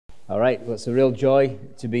All right, well, it's a real joy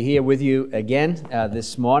to be here with you again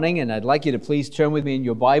this morning, and I'd like you to please turn with me in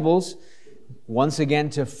your Bibles once again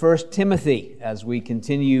to 1 Timothy as we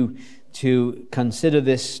continue to consider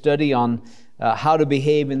this study on how to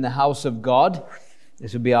behave in the house of God.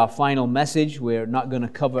 This will be our final message. We're not going to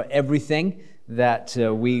cover everything that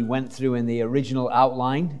we went through in the original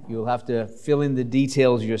outline. You'll have to fill in the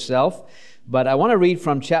details yourself. But I want to read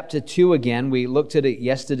from chapter 2 again. We looked at it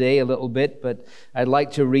yesterday a little bit, but I'd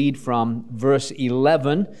like to read from verse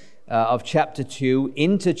 11 of chapter 2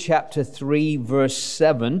 into chapter 3, verse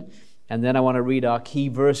 7. And then I want to read our key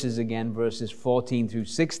verses again, verses 14 through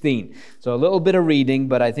 16. So a little bit of reading,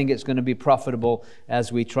 but I think it's going to be profitable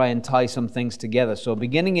as we try and tie some things together. So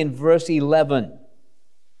beginning in verse 11,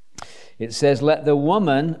 it says, "Let the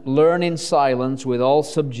woman learn in silence with all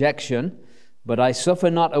subjection. But I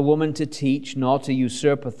suffer not a woman to teach, nor to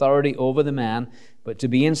usurp authority over the man, but to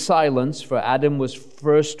be in silence. For Adam was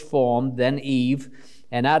first formed, then Eve,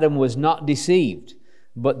 and Adam was not deceived.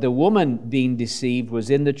 But the woman being deceived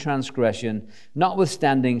was in the transgression.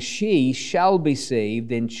 Notwithstanding, she shall be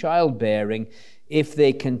saved in childbearing, if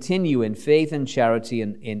they continue in faith and charity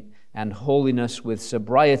and holiness with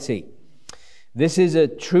sobriety. This is a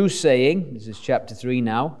true saying." This is chapter 3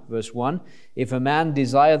 now, verse 1. "If a man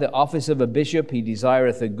desire the office of a bishop, he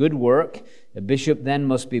desireth a good work. A bishop then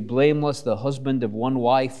must be blameless, the husband of one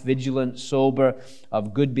wife, vigilant, sober,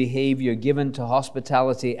 of good behavior, given to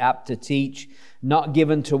hospitality, apt to teach, not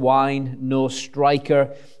given to wine, no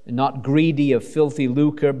striker, not greedy of filthy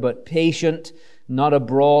lucre, but patient, not a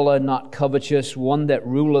brawler, not covetous, one that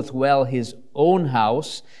ruleth well his own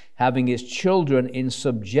house, having his children in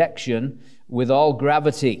subjection with all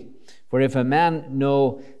gravity. For if a man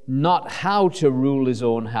know not how to rule his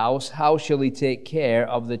own house, how shall he take care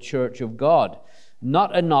of the church of God?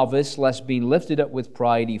 Not a novice, lest being lifted up with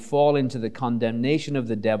pride he fall into the condemnation of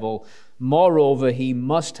the devil. Moreover, he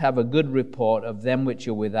must have a good report of them which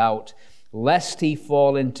are without, lest he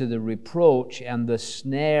fall into the reproach and the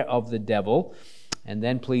snare of the devil." And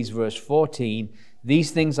then please verse 14,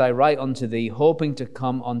 "These things I write unto thee, hoping to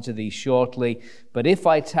come unto thee shortly. But if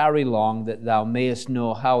I tarry long, that thou mayest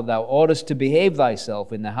know how thou oughtest to behave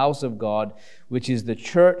thyself in the house of God, which is the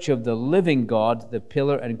church of the living God, the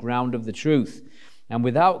pillar and ground of the truth. And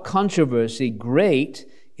without controversy, great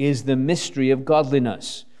is the mystery of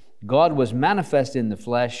godliness. God was manifest in the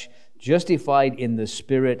flesh, justified in the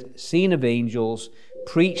spirit, seen of angels,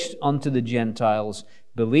 preached unto the Gentiles,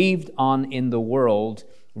 believed on in the world,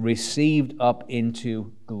 received up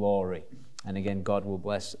into glory." And again, God will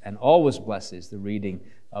bless and always blesses the reading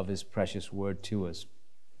of His precious word to us.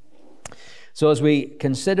 So as we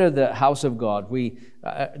consider the house of God,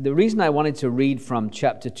 the reason I wanted to read from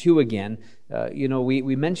chapter 2 again,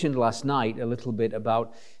 we mentioned last night a little bit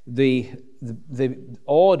about the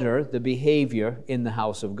order, the behavior in the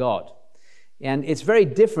house of God. And it's very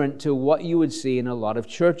different to what you would see in a lot of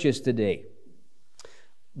churches today.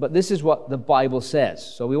 But this is what the Bible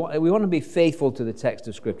says. So we want to be faithful to the text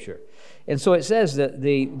of Scripture. And so it says that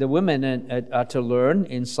the women are to learn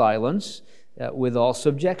in silence with all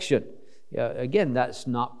subjection. Again, that's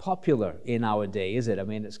not popular in our day, is it? I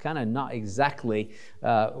mean, it's kind of not exactly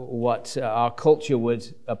what our culture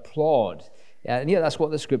would applaud. And yeah, that's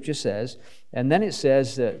what the Scripture says. And then it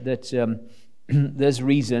says that there's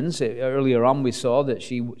reasons. Earlier on we saw that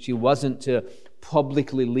she wasn't to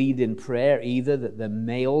publicly lead in prayer either, that the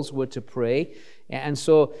males were to pray. And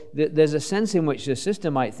so there's a sense in which the sister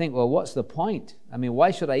might think, well, what's the point? I mean, why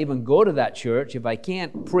should I even go to that church if I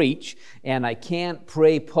can't preach and I can't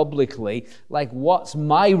pray publicly? Like, what's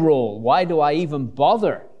my role? Why do I even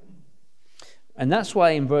bother? And that's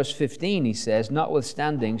why in verse 15 he says,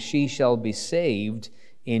 "Notwithstanding, she shall be saved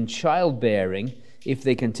in childbearing, if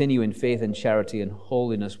they continue in faith and charity and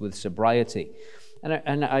holiness with sobriety."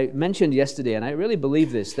 And I mentioned yesterday, and I really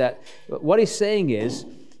believe this, that what he's saying is,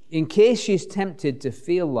 in case she's tempted to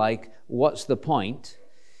feel like, what's the point?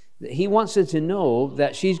 He wants her to know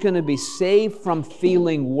that she's going to be saved from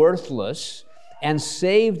feeling worthless and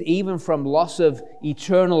saved even from loss of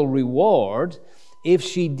eternal reward if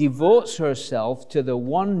she devotes herself to the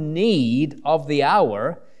one need of the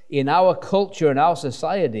hour in our culture and our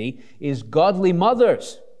society is godly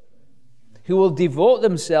mothers who will devote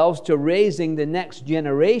themselves to raising the next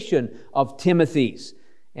generation of Timothys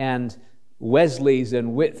and Wesleys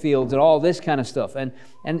and Whitfields and all this kind of stuff. And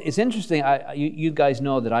it's interesting, you guys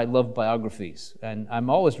know that I love biographies, and I'm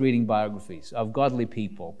always reading biographies of godly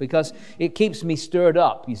people because it keeps me stirred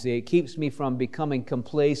up, you see. It keeps me from becoming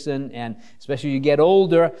complacent, and especially as you get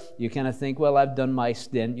older, you kind of think, well, I've done my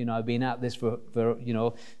stint, I've been at this for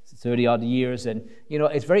 30-odd years, and,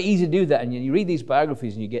 it's very easy to do that, and you read these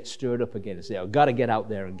biographies and you get stirred up again and say, I've got to get out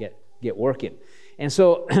there and get working. And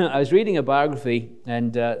so I was reading a biography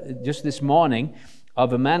and just this morning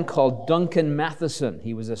of a man called Duncan Matheson.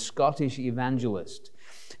 He was a Scottish evangelist.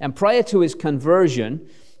 And prior to his conversion,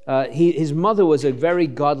 his mother was a very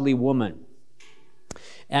godly woman.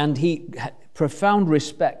 And he had profound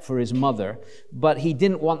respect for his mother, but he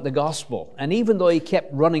didn't want the gospel. And even though he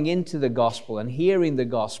kept running into the gospel and hearing the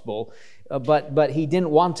gospel, but he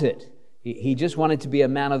didn't want it. He just wanted to be a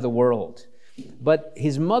man of the world. But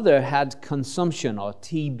his mother had consumption, or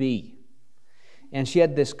TB, and she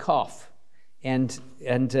had this cough. And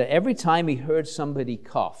every time he heard somebody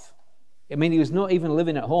cough, he was not even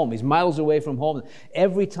living at home, he's miles away from home.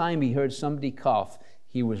 Every time he heard somebody cough,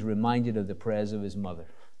 he was reminded of the prayers of his mother.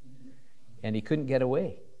 And he couldn't get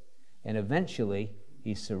away. And eventually,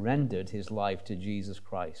 he surrendered his life to Jesus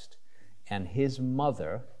Christ. And his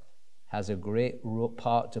mother has a great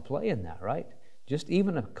part to play in that, right? Just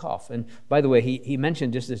even a cough. And by the way, he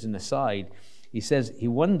mentioned, just as an aside, he says he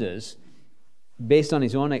wonders, based on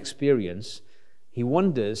his own experience, he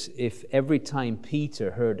wonders if every time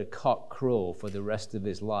Peter heard a cock crow for the rest of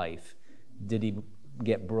his life, did he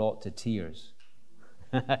get brought to tears?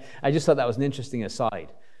 I just thought that was an interesting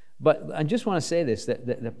aside. But I just want to say this, that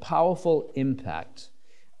the powerful impact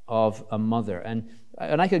of a mother, and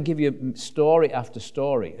I could give you story after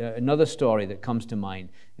story. Another story that comes to mind,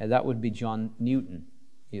 that would be John Newton,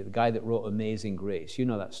 the guy that wrote Amazing Grace. You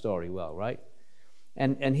know that story well, right?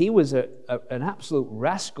 And he was an absolute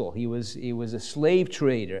rascal. He was a slave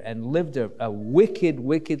trader and lived a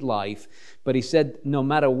wicked life. But he said no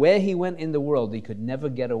matter where he went in the world, he could never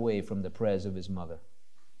get away from the prayers of his mother.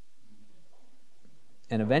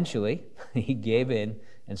 And eventually, he gave in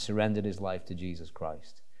and surrendered his life to Jesus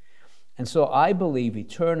Christ. And so I believe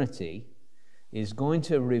eternity is going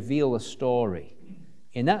to reveal a story.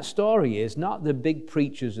 And that story is not the big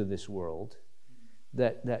preachers of this world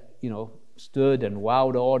that stood and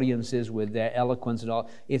wowed audiences with their eloquence and all.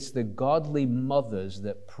 It's the godly mothers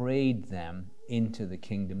that prayed them into the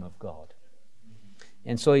kingdom of God.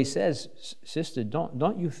 And so he says, sister,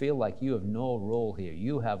 don't you feel like you have no role here?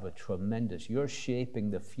 You have you're shaping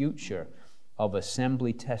the future of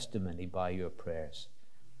Assembly Testimony by your prayers.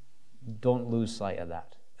 Don't lose sight of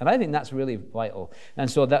that. And I think that's really vital. And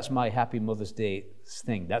so that's my Happy Mother's Day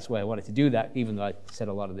thing. That's why I wanted to do that, even though I said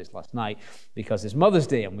a lot of this last night, because it's Mother's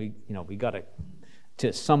Day, and we got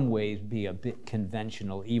to some ways be a bit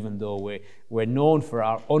conventional, even though we're known for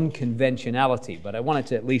our unconventionality. But I wanted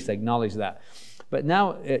to at least acknowledge that. But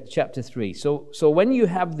now, chapter 3. So when you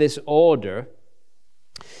have this order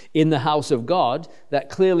in the house of God that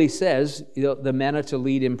clearly says the men are to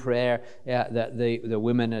lead in prayer, that the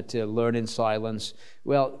women are to learn in silence.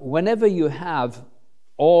 Well, whenever you have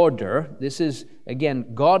order, this is,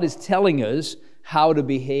 again, God is telling us how to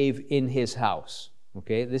behave in His house.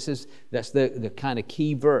 Okay, that's the kind of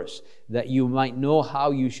key verse, that you might know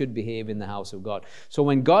how you should behave in the house of God. So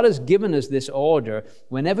when God has given us this order,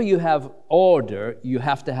 whenever you have order, you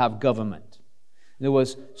have to have government. In other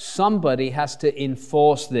words, somebody has to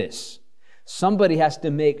enforce this. Somebody has to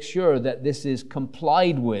make sure that this is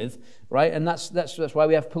complied with, right? And that's why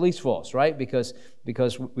we have police force, right? Because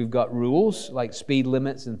we've got rules like speed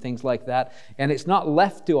limits and things like that, and it's not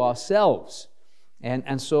left to ourselves.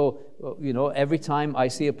 And so, every time I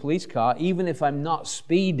see a police car, even if I'm not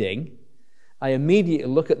speeding, I immediately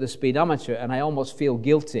look at the speedometer and I almost feel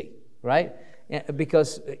guilty, right?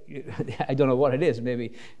 Because I don't know what it is,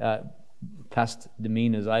 maybe past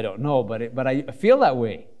demeanors, I don't know, but I feel that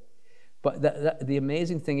way. But the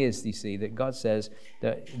amazing thing is, you see, that God says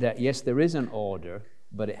that yes, there is an order,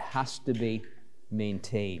 but it has to be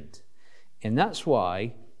maintained. And that's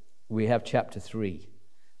why we have chapter 3.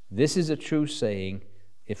 This is a true saying,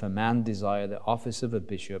 if a man desire the office of a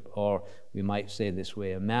bishop, or we might say this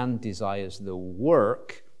way, a man desires the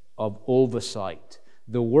work of oversight,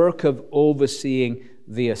 the work of overseeing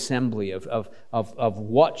the assembly, of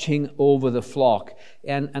watching over the flock.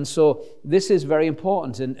 And so this is very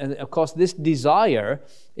important. And of course, this desire,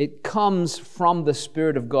 it comes from the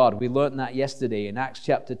Spirit of God. We learned that yesterday in Acts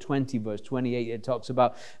chapter 20, verse 28. It talks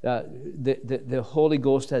about the Holy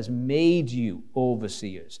Ghost has made you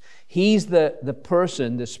overseers. He's the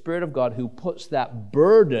person, the Spirit of God, who puts that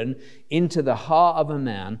burden into the heart of a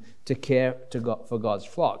man to care for God's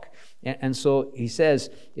flock. And so he says,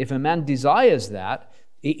 if a man desires that,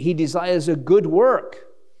 he desires a good work.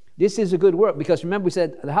 This is a good work because remember we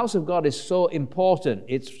said the house of God is so important.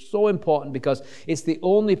 It's so important because it's the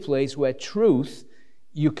only place where truth,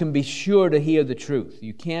 you can be sure to hear the truth.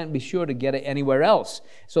 You can't be sure to get it anywhere else.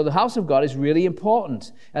 So the house of God is really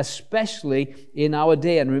important, especially in our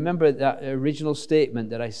day. And remember that original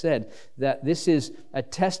statement that I said, that this is a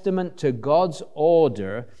testament to God's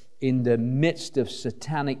order in the midst of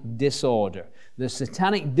satanic disorder. The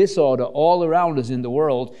satanic disorder all around us in the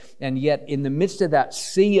world, and yet in the midst of that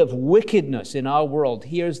sea of wickedness in our world,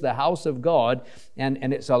 here's the house of God, and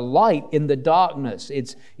it's a light in the darkness.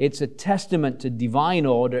 It's a testament to divine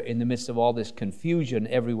order in the midst of all this confusion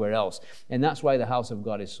everywhere else. And that's why the house of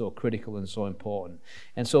God is so critical and so important.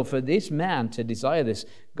 And so for this man to desire this,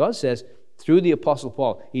 God says, through the Apostle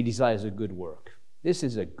Paul, he desires a good work. This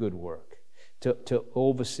is a good work, to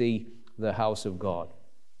oversee the house of God.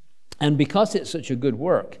 And because it's such a good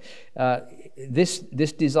work, this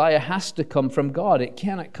desire has to come from God. It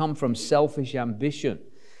cannot come from selfish ambition,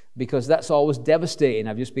 because that's always devastating.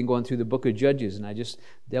 I've just been going through the book of Judges, and I just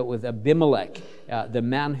dealt with Abimelech, the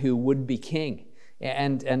man who would be king.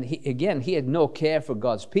 And he had no care for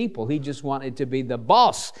God's people. He just wanted to be the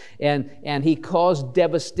boss, and he caused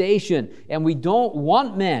devastation. And we don't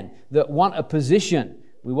want men that want a position.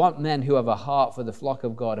 We want men who have a heart for the flock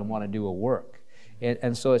of God and want to do a work.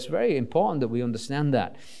 And so it's very important that we understand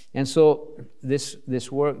that. And so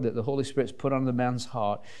this work that the Holy Spirit's put on the man's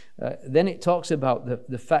heart, then it talks about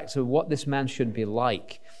the facts of what this man should be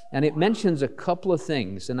like. And it mentions a couple of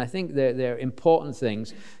things, and I think they're important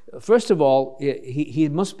things. First of all, he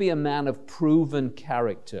must be a man of proven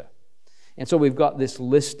character. And so we've got this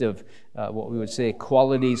list of what we would say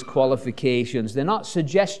qualities, qualifications. They're not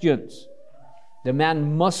suggestions. The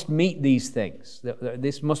man must meet these things.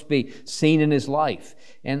 This must be seen in his life.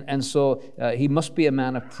 And so he must be a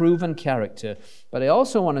man of proven character. But I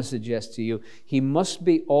also want to suggest to you, he must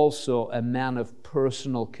be also a man of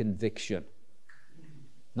personal conviction.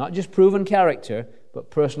 Not just proven character, but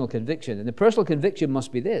personal conviction. And the personal conviction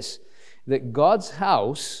must be this, that God's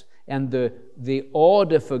house and the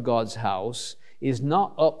order for God's house is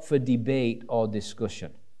not up for debate or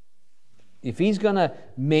discussion. If he's going to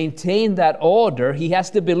maintain that order, he has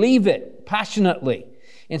to believe it passionately.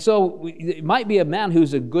 And so it might be a man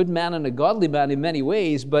who's a good man and a godly man in many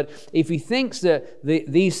ways, but if he thinks that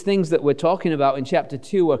these things that we're talking about in chapter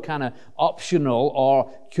 2 are kind of optional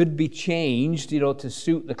or could be changed, to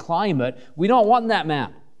suit the climate, we don't want that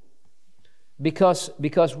man. Because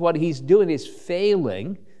what he's doing is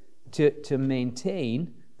failing to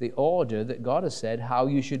maintain the order that God has said how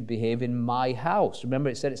you should behave in my house. Remember,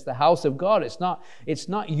 it said it's the house of God. It's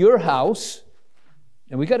not your house.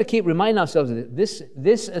 And we've got to keep reminding ourselves of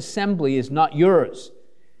this assembly is not yours.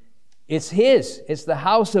 It's His. It's the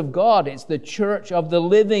house of God. It's the church of the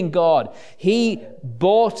living God. He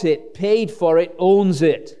bought it, paid for it, owns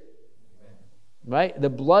it. Right? The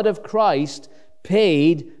blood of Christ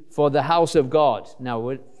paid for the house of God. Now,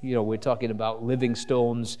 we're talking about living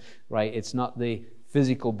stones, right? It's not the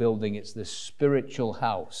physical building, it's the spiritual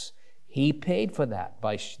house. He paid for that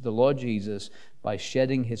by the Lord Jesus, by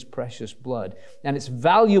shedding His precious blood. And it's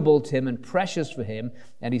valuable to Him and precious for Him.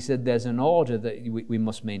 And He said there's an order that we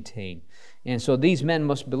must maintain. And so these men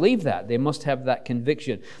must believe that. They must have that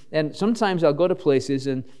conviction. And sometimes I'll go to places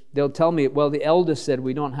and they'll tell me, well, the elders said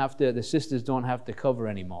the sisters don't have to cover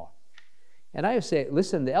anymore. And I say,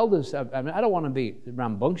 listen, the elders, I don't want to be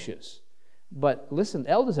rambunctious. But listen,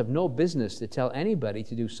 elders have no business to tell anybody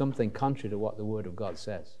to do something contrary to what the Word of God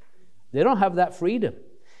says. They don't have that freedom.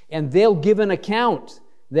 And they'll give an account.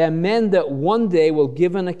 They're men that one day will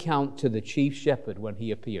give an account to the chief shepherd when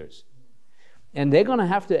he appears. And they're going to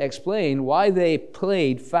have to explain why they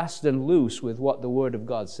played fast and loose with what the Word of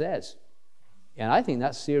God says. And I think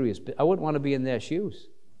that's serious. I wouldn't want to be in their shoes.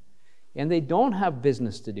 And they don't have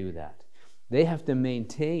business to do that. They have to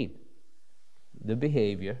maintain the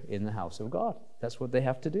behavior in the house of God. That's what they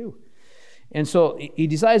have to do. And so he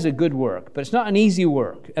desires a good work, but it's not an easy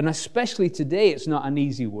work. And especially today, it's not an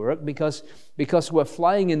easy work because we're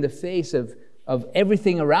flying in the face of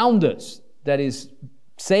everything around us that is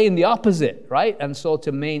saying the opposite, right? And so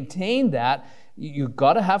to maintain that, you've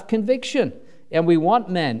got to have conviction. And we want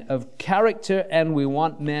men of character, and we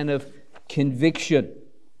want men of conviction.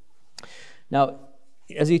 Now,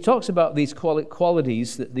 as he talks about these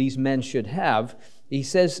qualities that these men should have, he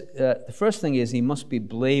says the first thing is he must be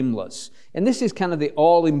blameless. And this is kind of the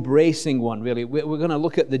all-embracing one, really. We're going to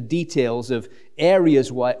look at the details of areas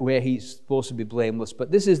where he's supposed to be blameless, but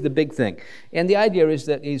this is the big thing. And the idea is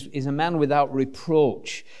that he's a man without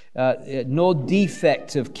reproach, no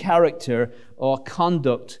defect of character or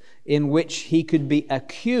conduct in which he could be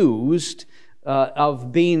accused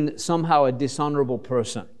of being somehow a dishonorable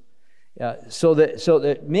person. So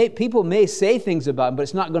that people may say things about him, but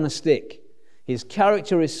it's not going to stick. His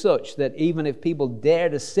character is such that even if people dare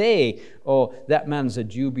to say, oh, that man's a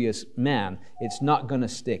dubious man, it's not going to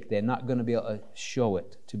stick. They're not going to be able to show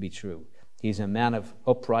it to be true. He's a man of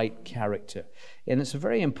upright character. And it's a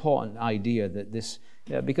very important idea that this,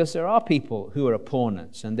 because there are people who are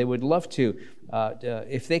opponents, and they would love to,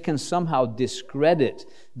 if they can somehow discredit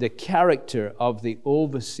the character of the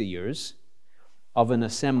overseers of an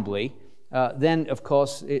assembly, then, of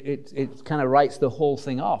course, it kind of writes the whole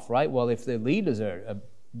thing off, right? Well, if the leaders are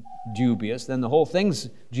dubious, then the whole thing's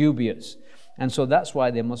dubious. And so that's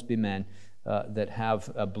why there must be men that have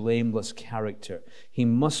a blameless character. He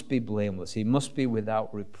must be blameless. He must be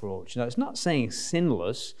without reproach. Now, it's not saying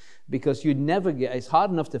sinless, because you'd never get, it's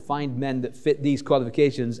hard enough to find men that fit these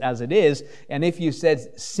qualifications as it is. And if you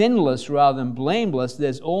said sinless rather than blameless,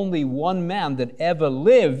 there's only one man that ever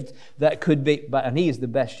lived that could be, and he is the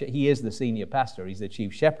best, he is the senior pastor, he's the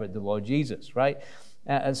chief shepherd, the Lord Jesus, right?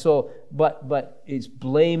 And so, but it's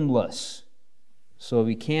blameless. So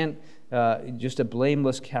we can't, just a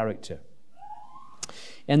blameless character.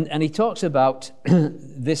 And he talks about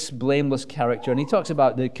this blameless character, and he talks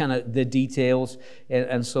about the kind of the details,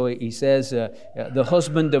 and so he says the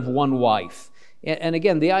husband of one wife. And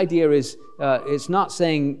again, the idea is it's not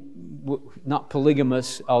saying not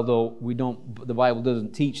polygamous, although the Bible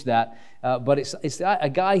doesn't teach that, but it's a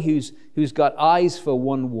guy who's got eyes for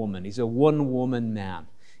one woman. He's a one-woman man.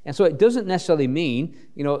 And so it doesn't necessarily mean,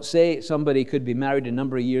 say somebody could be married a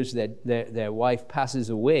number of years, that their wife passes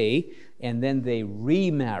away, and then they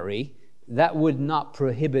remarry. That would not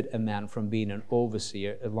prohibit a man from being an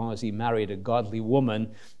overseer as long as he married a godly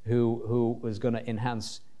woman who was going to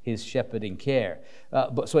enhance his shepherding care.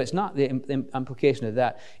 But so it's not the implication of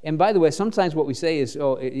that. And by the way, sometimes what we say is,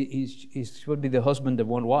 oh, he should be the husband of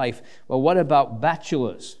one wife. Well, what about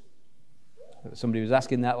bachelors? Somebody was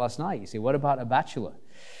asking that last night. You say, what about a bachelor?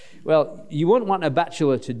 Well, you wouldn't want a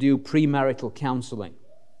bachelor to do premarital counseling,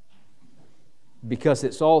 because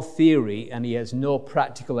it's all theory and he has no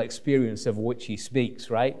practical experience of which he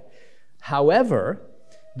speaks, right? However,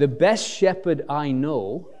 the best shepherd I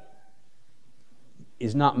know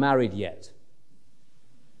is not married yet.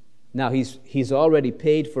 Now, he's already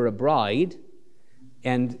paid for a bride,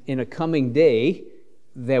 and in a coming day,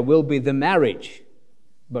 there will be the marriage.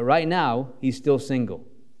 But right now, he's still single.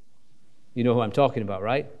 You know who I'm talking about,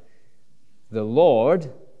 right? The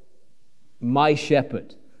Lord, my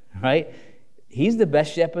shepherd, right? He's the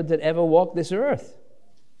best shepherd that ever walked this earth,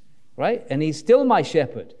 right? And he's still my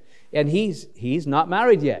shepherd. And he's not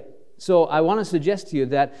married yet. So I want to suggest to you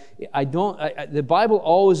that the Bible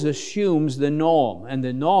always assumes the norm. And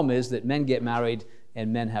the norm is that men get married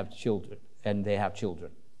and men have children. And they have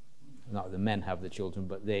children. Not the men have the children,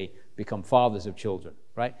 but they become fathers of children,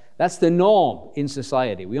 right? That's the norm in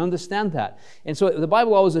society. We understand that. And so the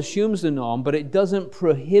Bible always assumes the norm, but it doesn't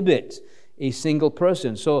prohibit a single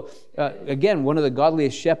person. So again, one of the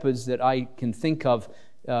godliest shepherds that I can think of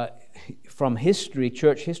from history,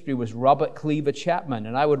 church history, was Robert Cleaver Chapman.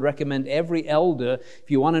 And I would recommend every elder,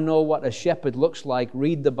 if you want to know what a shepherd looks like,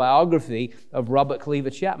 read the biography of Robert Cleaver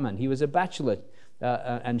Chapman. He was a bachelor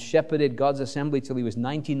and shepherded God's assembly till he was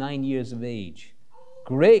 99 years of age.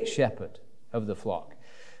 Great shepherd of the flock.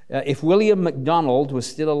 If William MacDonald was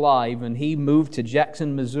still alive and he moved to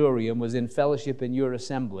Jackson, Missouri, and was in fellowship in your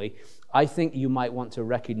assembly, I think you might want to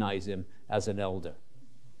recognize him as an elder.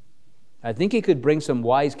 I think he could bring some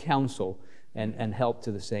wise counsel and help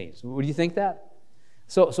to the saints. Would you think that?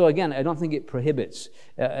 So again, I don't think it prohibits.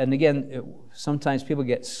 And again, sometimes people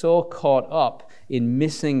get so caught up in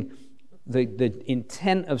missing the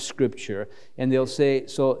intent of Scripture, and they'll say,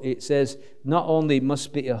 so it says, not only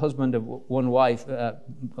must be a husband of one wife,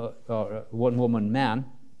 or one woman man,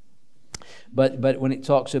 but when it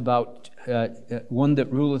talks about one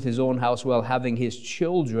that ruleth his own house while having his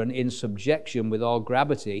children in subjection with all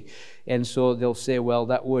gravity, and so they'll say, well,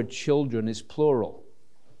 that word children is plural.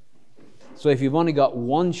 So if you've only got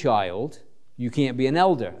one child, you can't be an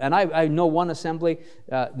elder. And I know one assembly,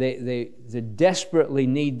 they desperately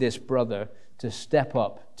need this brother to step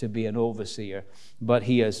up to be an overseer, but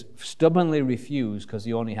he has stubbornly refused because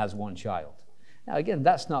he only has one child. Now, again,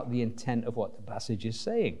 that's not the intent of what the passage is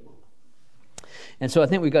saying. And so I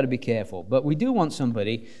think we've got to be careful. But we do want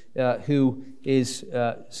somebody who is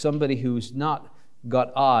somebody who's not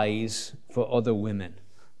got eyes for other women.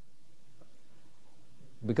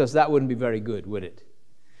 Because that wouldn't be very good, would it?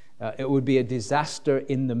 It would be a disaster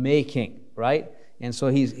in the making, right? And so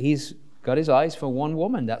he's got his eyes for one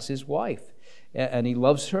woman. That's his wife. And he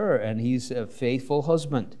loves her, and he's a faithful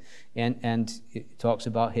husband. And it talks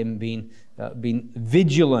about him being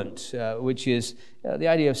vigilant, which is the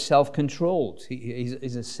idea of self-controlled.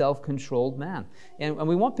 He's a self-controlled man. And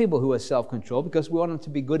we want people who are self-controlled because we want them to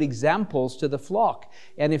be good examples to the flock.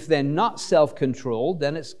 And if they're not self-controlled,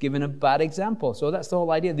 then it's given a bad example. So that's the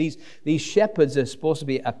whole idea. These shepherds are supposed to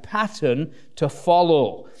be a pattern to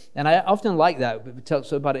follow. And I often like that. We talk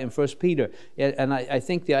about it in 1 Peter. And I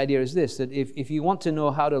think the idea is this, that if you want to know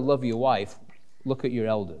how to love your wife, look at your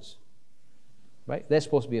elders. Right? They're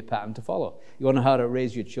supposed to be a pattern to follow. You want to know how to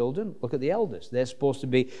raise your children? Look at the elders. They're supposed to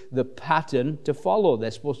be the pattern to follow.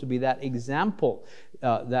 They're supposed to be that example,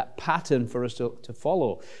 that pattern for us to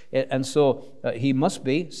follow. And so he must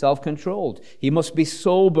be self-controlled. He must be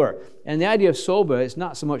sober. And the idea of sober is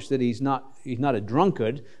not so much that he's not a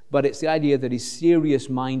drunkard, but it's the idea that he's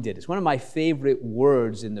serious-minded. It's one of my favorite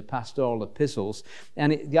words in the pastoral epistles.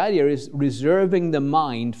 And the idea is reserving the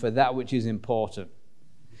mind for that which is important.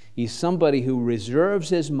 He's somebody who reserves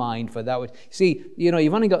his mind for that which... See,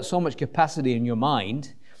 you've only got so much capacity in your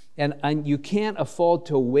mind, and you can't afford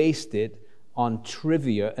to waste it on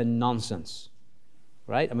trivia and nonsense.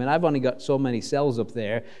 Right? I mean, I've only got so many cells up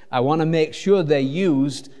there. I want to make sure they're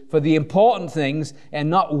used for the important things and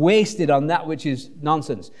not wasted on that which is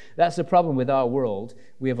nonsense. That's the problem with our world.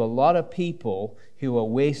 We have a lot of people who are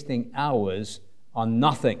wasting hours on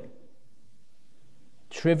nothing.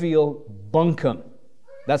 Trivial bunkum.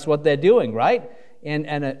 That's what they're doing, right? And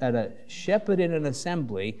a shepherd in an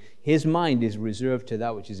assembly, his mind is reserved to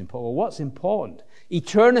that which is important. Well, what's important?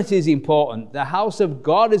 Eternity is important. The house of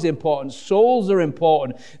God is important. Souls are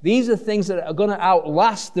important. These are things that are going to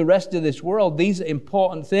outlast the rest of this world. These are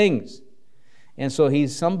important things. And so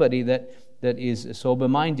he's somebody that is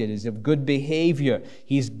sober-minded, is of good behavior.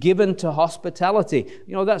 He's given to hospitality.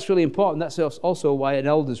 That's really important. That's also why an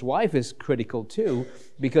elder's wife is critical too,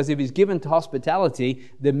 because if he's given to hospitality,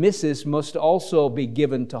 the missus must also be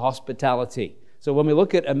given to hospitality. So when we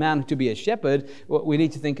look at a man to be a shepherd, we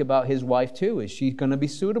need to think about his wife too. Is she going to be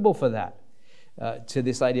suitable for that? To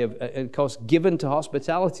this idea of, of course, given to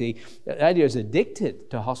hospitality. The idea is addicted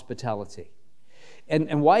to hospitality.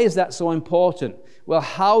 And why is that so important? Well,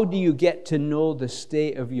 how do you get to know the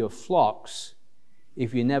state of your flocks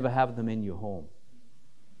if you never have them in your home?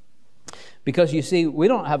 Because you see, we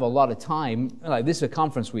don't have a lot of time. Like, this is a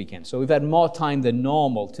conference weekend, so we've had more time than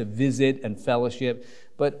normal to visit and fellowship.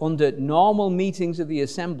 But under normal meetings of the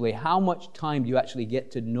assembly, how much time do you actually get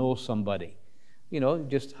to know somebody?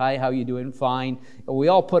 Just, hi, how you doing? Fine. We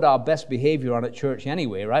all put our best behavior on at church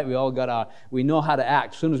anyway, right? We know how to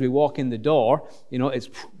act. As soon as we walk in the door,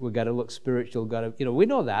 we've got to look spiritual, we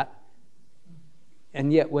know that.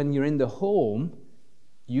 And yet when you're in the home,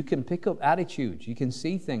 you can pick up attitudes. You can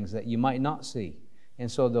see things that you might not see.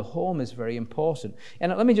 And so the home is very important.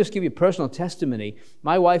 And let me just give you personal testimony.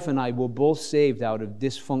 My wife and I were both saved out of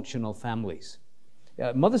dysfunctional families.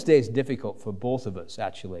 Mother's Day is difficult for both of us,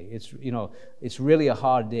 actually. It's really a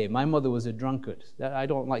hard day. My mother was a drunkard. I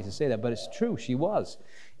don't like to say that, but it's true. She was.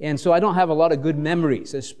 And so I don't have a lot of good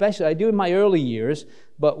memories, especially I do in my early years,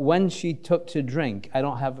 but when she took to drink, I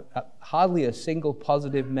don't have hardly a single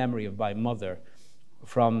positive memory of my mother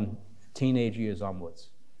from teenage years onwards.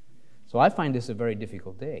 So I find this a very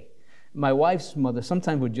difficult day. My wife's mother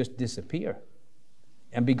sometimes would just disappear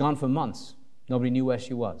and be gone for months. Nobody knew where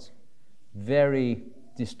she was. Very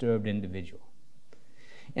disturbed individual.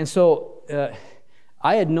 And so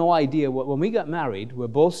I had no idea when we got married, we're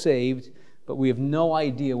both saved, but we have no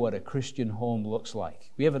idea what a Christian home looks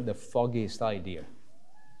like. We haven't the foggiest idea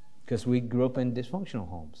because we grew up in dysfunctional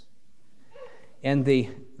homes. And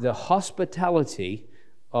the hospitality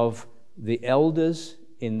of the elders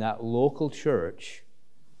in that local church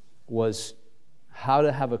was how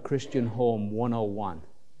to have a Christian home 101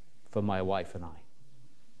 for my wife and I.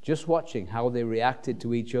 Just watching how they reacted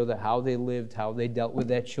to each other, how they lived, how they dealt with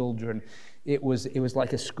their children. It was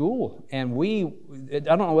like a school. And I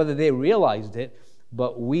don't know whether they realized it,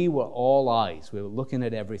 but we were all eyes. We were looking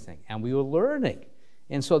at everything, and we were learning.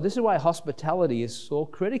 And so this is why hospitality is so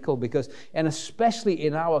critical, and especially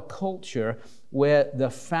in our culture where the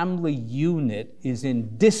family unit is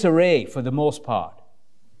in disarray for the most part.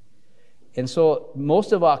 And so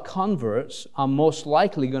most of our converts are most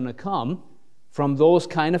likely going to come from those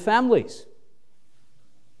kind of families.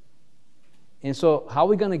 And so how are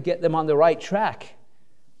we going to get them on the right track?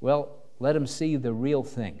 Well, let them see the real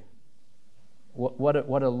thing. What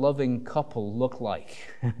a loving couple look like.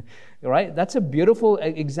 Right? That's a beautiful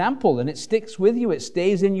example, and it sticks with you. It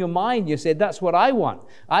stays in your mind. You say, that's what I want.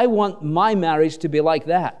 I want my marriage to be like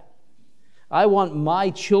that. I want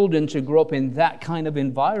my children to grow up in that kind of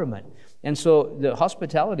environment. And so the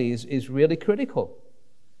hospitality is really critical.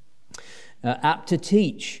 Apt to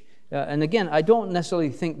teach. And again, I don't necessarily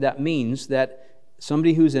think that means that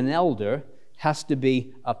somebody who's an elder has to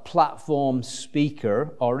be a platform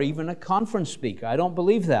speaker or even a conference speaker. I don't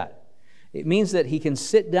believe that. It means that he can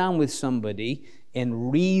sit down with somebody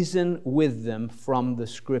and reason with them from the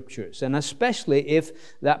Scriptures. And especially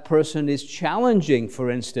if that person is challenging,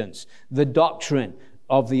 for instance, the doctrine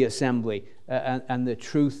of the assembly and the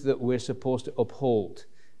truth that we're supposed to uphold.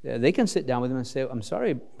 They can sit down with him and say, I'm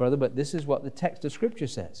sorry, brother, but this is what the text of Scripture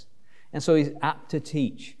says. And so he's apt to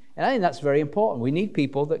teach. And I think that's very important. We need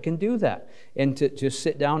people that can do that and to just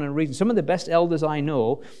sit down and reason. Some of the best elders I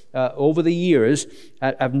know over the years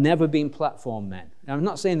have never been platform men. Now, I'm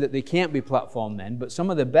not saying that they can't be platform men, but some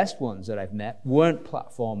of the best ones that I've met weren't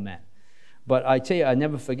platform men. But I tell you, I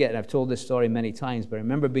never forget, and I've told this story many times, but I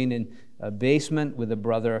remember being in a basement with a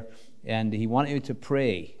brother, and he wanted me to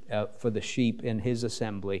pray for the sheep in his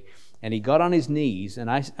assembly. And he got on his knees,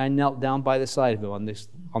 and I knelt down by the side of him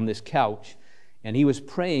on this couch, and he was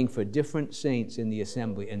praying for different saints in the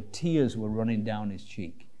assembly, and tears were running down his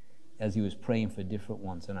cheek as he was praying for different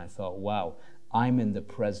ones. And I thought, wow, I'm in the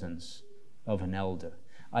presence of an elder.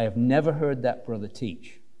 I have never heard that brother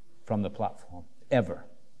teach from the platform, ever.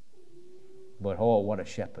 But oh, what a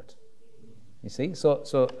shepherd. You see?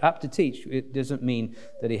 So apt to teach, it doesn't mean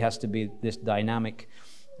that he has to be this dynamic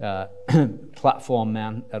platform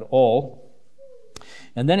man at all.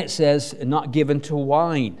 And then it says, not given to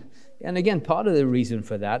wine. And again, part of the reason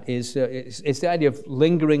for that is it's the idea of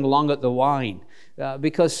lingering long at the wine.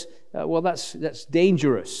 Because, well, that's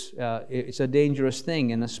dangerous. It's a dangerous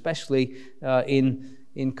thing, and especially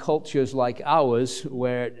in cultures like ours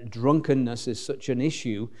where drunkenness is such an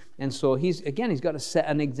issue. And so he's got to set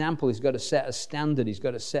an example. He's got to set a standard. He's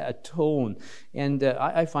got to set a tone. And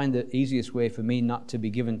I find the easiest way for me not to be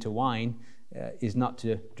given to wine is not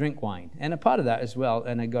to drink wine. And a part of that as well,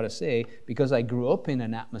 and I got to say, because I grew up in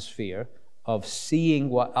an atmosphere of seeing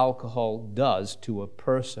what alcohol does to a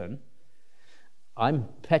person, I'm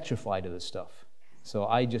petrified of this stuff. So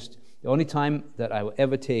the only time that I will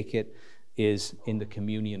ever take it is in the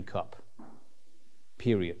communion cup,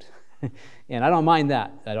 period. And I don't mind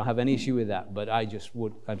that. I don't have any issue with that, but I'd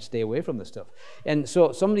stay away from this stuff. And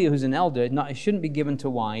so somebody who's an elder, shouldn't be given to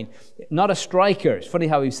wine. Not a striker. It's funny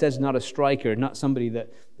how he says not a striker, not somebody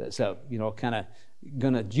that's kind of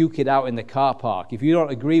going to duke it out in the car park. If you don't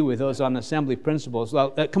agree with us on assembly principles, well,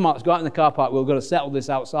 come on, let's go out in the car park. We're going to settle this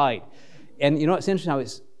outside. And it's interesting how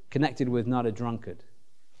it's connected with not a drunkard.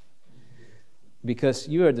 Because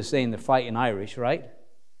you heard the saying, the fighting Irish, right?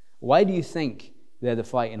 Why do you think they're the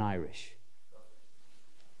fighting Irish?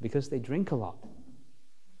 Because they drink a lot.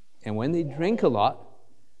 And when they drink a lot,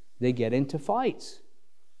 they get into fights,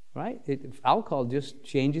 right? Alcohol just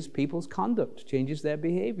changes people's conduct, changes their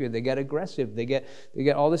behavior. They get aggressive. They get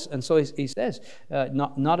all this. And so he says,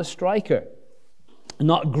 not a striker.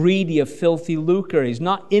 Not greedy of filthy lucre. He's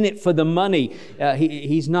not in it for the money.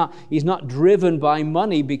 He's not driven by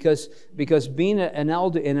money because being an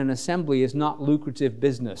elder in an assembly is not lucrative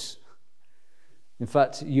business. In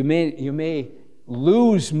fact, you may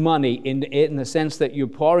lose money in the sense that you're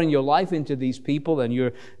pouring your life into these people, and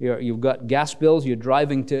you've got gas bills, you're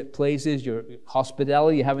driving to places, your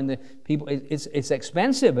hospitality, you're having the people. It's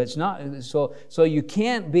expensive. It's not so you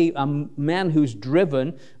can't be a man who's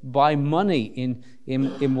driven by money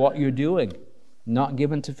in what you're doing. Not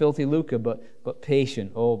given to filthy lucre, but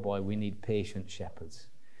patient. Oh boy, we need patient shepherds,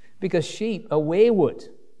 because sheep are wayward.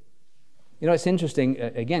 It's interesting,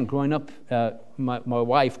 again, growing up, my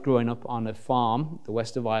wife growing up on a farm, the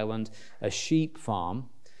west of Ireland, a sheep farm,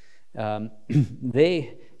 the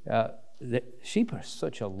sheep are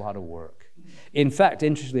such a lot of work. In fact,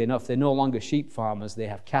 interestingly enough, they're no longer sheep farmers, they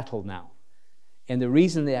have cattle now. And the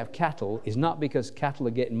reason they have cattle is not because cattle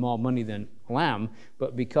are getting more money than lamb,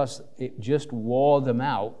 but because it just wore them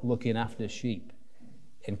out looking after sheep.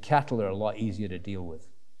 And cattle are a lot easier to deal with.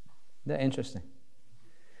 Isn't that interesting?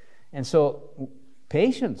 And so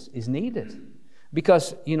patience is needed,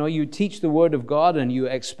 because you teach the Word of God and you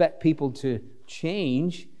expect people to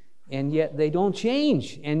change, and yet they don't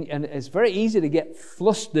change. And it's very easy to get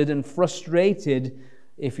flustered and frustrated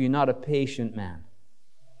if you're not a patient man.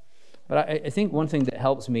 But I think one thing that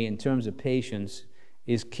helps me in terms of patience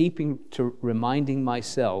is reminding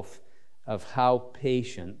myself of how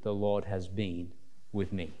patient the Lord has been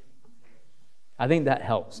with me. I think that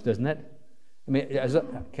helps, doesn't it? I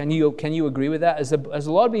mean, can you agree with that? Has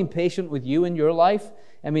the Lord been patient with you in your life?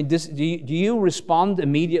 I mean, do you respond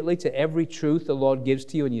immediately to every truth the Lord gives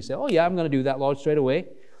to you and you say, oh yeah, I'm going to do that, Lord, straight away?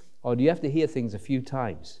 Or do you have to hear things a few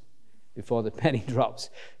times before the penny drops?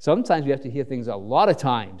 Sometimes we have to hear things a lot of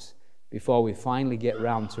times before we finally get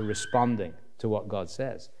around to responding to what God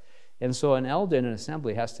says. And so an elder in an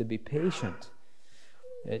assembly has to be patient.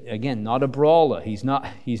 Again, not a brawler. He's not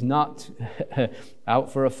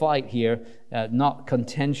out for a fight here. Not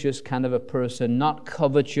contentious kind of a person. Not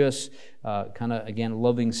covetous, kind of, again,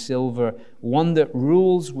 loving silver. One that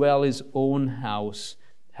rules well his own house,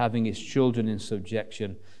 having his children in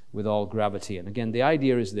subjection with all gravity. And again, the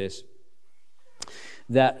idea is this,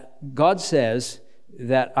 that God says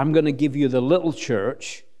that I'm going to give you the little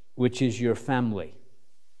church, which is your family.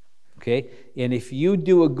 Okay? And if you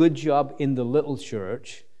do a good job in the little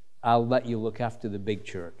church, I'll let you look after the big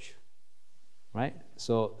church. Right?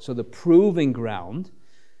 So the proving ground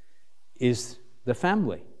is the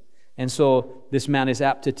family. And so this man is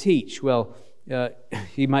apt to teach. Well,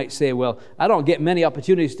 he might say, well, I don't get many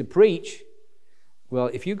opportunities to preach. Well,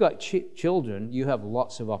 if you've got children, you have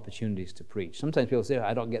lots of opportunities to preach. Sometimes people say,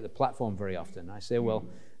 I don't get the platform very often. I say, well,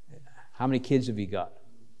 how many kids have you got?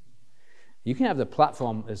 You can have the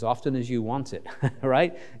platform as often as you want it,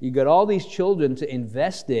 right? You've got all these children to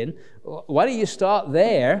invest in. Why don't you start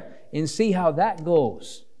there and see how that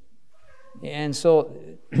goes? And so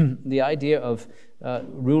the idea of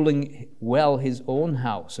ruling well his own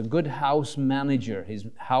house, a good house manager, his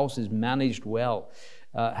house is managed well.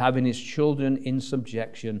 Having his children in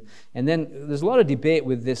subjection. And then there's a lot of debate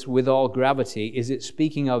with this, with all gravity. Is it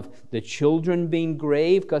speaking of the children being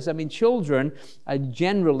grave? Because, I mean, children are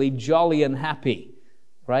generally jolly and happy,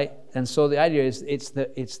 right? And so the idea is it's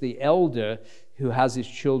the elder who has his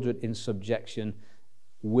children in subjection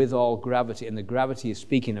with all gravity. And the gravity is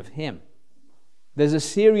speaking of him. There's a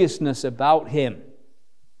seriousness about him,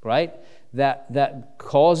 right? That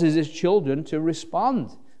causes his children to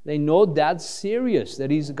respond. They know Dad's serious, that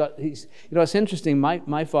he's it's interesting,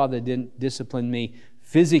 my father didn't discipline me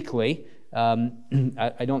physically.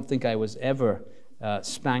 I don't think I was ever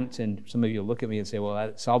spanked, and some of you look at me and say, well,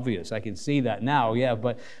 that's obvious, I can see that now, yeah,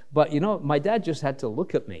 but my dad just had to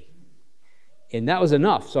look at me. And that was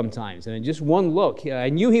enough sometimes. I mean, just one look, I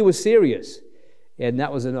knew he was serious, and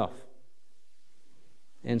that was enough.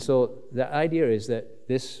 And so the idea is that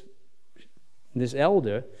this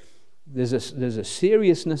elder, there's a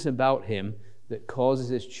seriousness about him that causes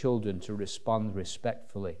his children to respond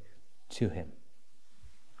respectfully to him.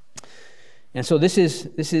 And so this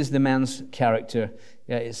is the man's character.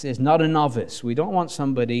 It's not a novice. We don't want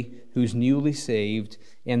somebody who's newly saved,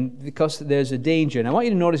 and because there's a danger. And I want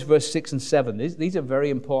you to notice verse 6 and 7. These are very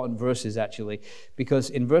important verses, actually, because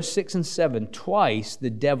in verse 6 and 7, twice the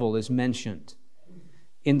devil is mentioned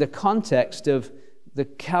in the context of the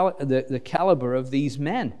caliber of these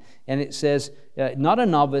men. And it says, not a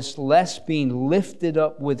novice, lest being lifted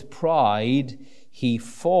up with pride, he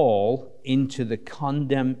fall into the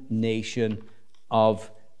condemnation of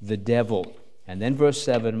the devil. And then verse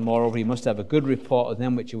 7, moreover, he must have a good report of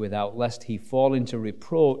them which are without, lest he fall into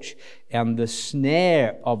reproach and the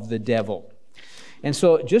snare of the devil. And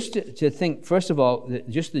so just to think, first of all,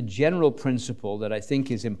 just the general principle that I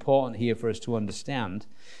think is important here for us to understand,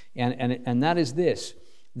 and that is this,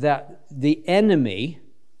 that the enemy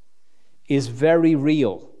is very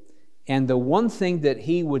real. And the one thing that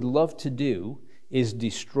he would love to do is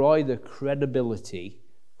destroy the credibility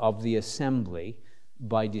of the assembly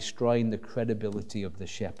by destroying the credibility of the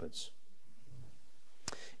shepherds.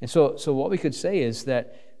 And so what we could say is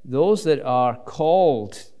that those that are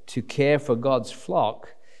called to care for God's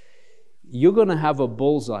flock, you're going to have a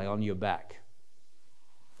bullseye on your back.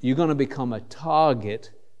 You're going to become a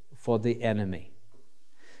target for the enemy,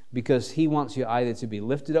 because he wants you either to be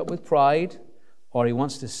lifted up with pride, or he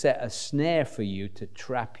wants to set a snare for you to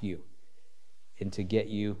trap you and to get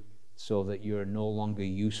you so that you're no longer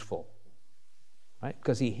useful. Right?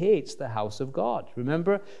 Because he hates the house of God.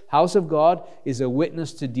 Remember, house of God is a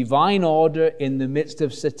witness to divine order in the midst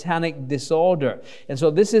of satanic disorder. And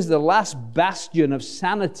so this is the last bastion of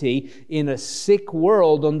sanity in a sick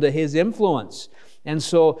world under his influence. And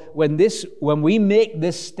so when we make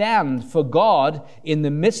this stand for God in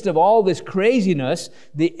the midst of all this craziness,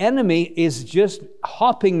 the enemy is just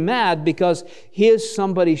hopping mad because here's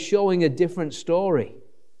somebody showing a different story,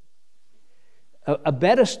 a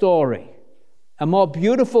better story, a more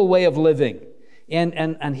beautiful way of living.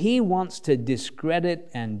 And he wants to discredit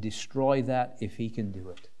and destroy that if he can do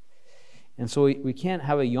it. And so we can't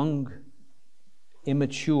have a young,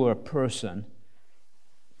 immature person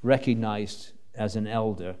recognized as an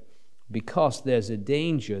elder, because there's a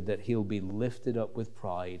danger that he'll be lifted up with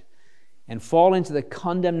pride and fall into the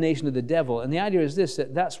condemnation of the devil. And the idea is this,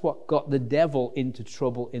 that's what got the devil into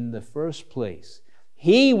trouble in the first place.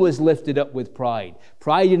 He was lifted up with pride.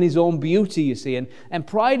 Pride in his own beauty, you see. And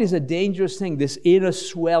pride is a dangerous thing, this inner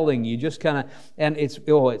swelling. You just kind of, and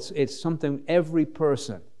it's something every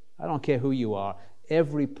person, I don't care who you are,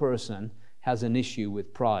 every person has an issue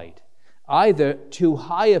with pride. Either too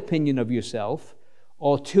high opinion of yourself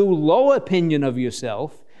or too low opinion of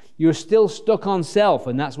yourself. You're still stuck on self,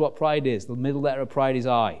 and that's what pride is. The middle letter of pride is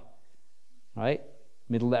I. Right?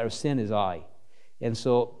 Middle letter of sin is I. And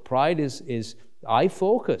so pride is I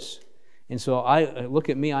focus. And so I look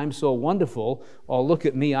at me, I'm so wonderful, or look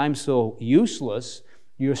at me, I'm so useless.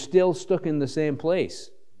 You're still stuck in the same place.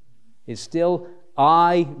 It's still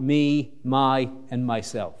I, me, my, and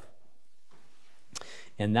myself.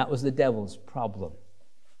 And that was the devil's problem.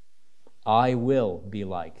 I will be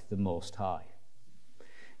like the Most High.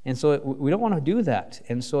 And so we don't want to do that.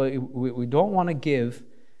 And so we don't want to give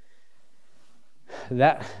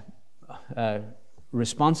that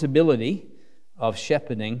responsibility of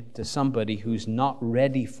shepherding to somebody who's not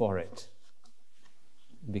ready for it,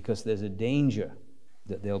 because there's a danger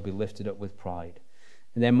that they'll be lifted up with pride.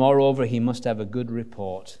 And then moreover, he must have a good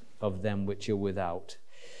report of them which are without.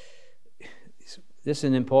 This is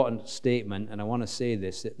an important statement, and I want to say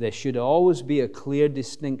this, that there should always be a clear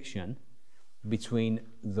distinction between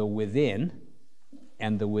the within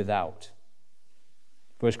and the without.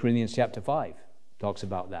 1 Corinthians chapter 5 talks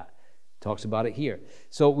about that. Talks about it here.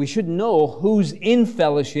 So we should know who's in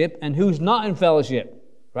fellowship and who's not in fellowship,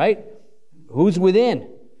 right? Who's within?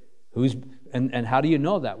 And how do you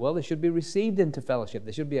know that? Well, they should be received into fellowship.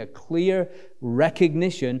 There should be a clear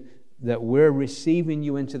recognition that we're receiving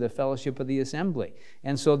you into the fellowship of the assembly.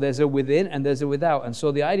 And so there's a within and there's a without. And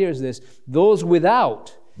so the idea is this, those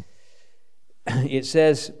without, it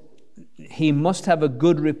says, he must have a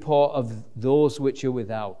good report of those which are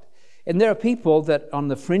without. And there are people that on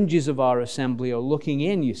the fringes of our assembly are looking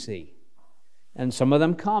in, you see. And some of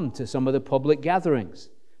them come to some of the public gatherings.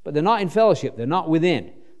 But they're not in fellowship. They're not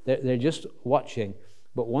within. They're just watching.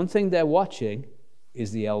 But one thing they're watching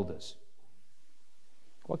is the elders.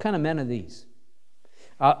 What kind of men are these?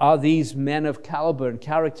 Are these men of caliber and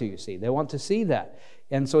character, you see? They want to see that.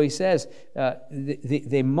 And so he says,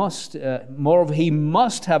 he must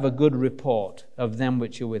have a good report of them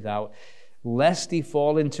which are without, lest he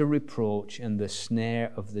fall into reproach and the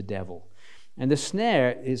snare of the devil. And the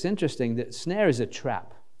snare is interesting. The snare is a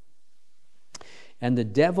trap. And the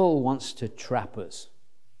devil wants to trap us.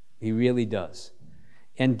 He really does.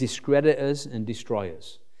 And discredit us and destroy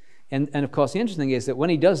us. And of course, the interesting thing is that when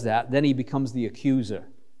he does that, then he becomes the accuser.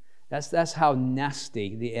 That's how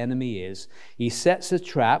nasty the enemy is. He sets a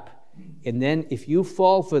trap, and then if you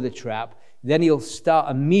fall for the trap, then he'll start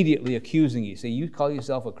immediately accusing you. Say, you call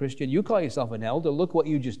yourself a Christian, you call yourself an elder, look what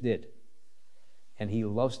you just did. And he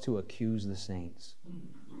loves to accuse the saints.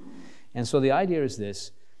 And so the idea is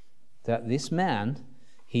this, that this man,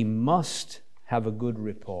 he must have a good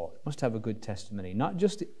report, must have a good testimony, not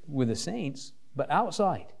just with the saints, but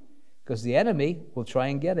outside. Because the enemy will try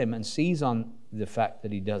and get him and seize on the fact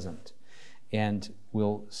that he doesn't, and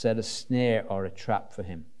will set a snare or a trap for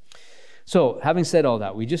him. So, having said all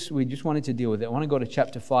that, we just wanted to deal with it. I want to go to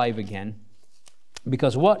chapter 5 again,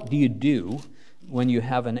 because what do you do when you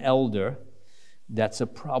have an elder that's a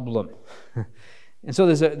problem? And so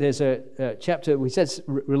there's a chapter, we said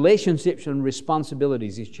relationships and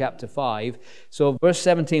responsibilities is chapter 5. So verse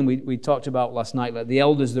 17 we talked about last night, let the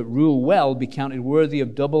elders that rule well be counted worthy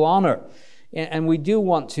of double honor. And we do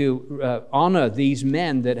want to honor these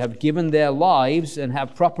men that have given their lives and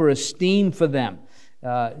have proper esteem for them.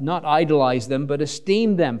 Not idolize them, but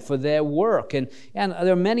esteem them for their work. And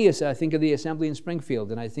there are many, I think of the assembly in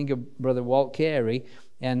Springfield, and I think of Brother Walt Carey,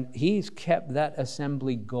 and he's kept that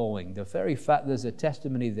assembly going. The very fact there's a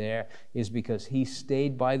testimony there is because he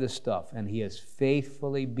stayed by the stuff, and he has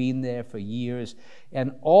faithfully been there for years.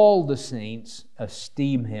 And all the saints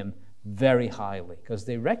esteem him very highly, because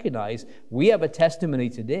they recognize we have a testimony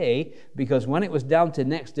today, because when it was down to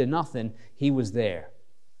next to nothing, he was there.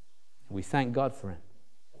 We thank God for him.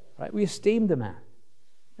 Right? We esteem the man.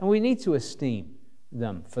 And we need to esteem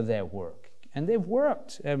them for their work. And they've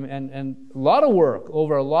worked, and a lot of work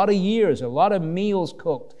over a lot of years, a lot of meals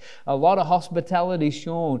cooked, a lot of hospitality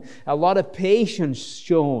shown, a lot of patience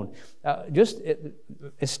shown. Just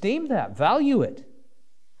esteem that, value it.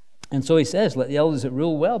 And so he says, let the elders that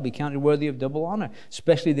rule well be counted worthy of double honor,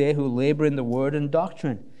 especially they who labor in the word and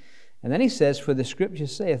doctrine. And then he says, for the scripture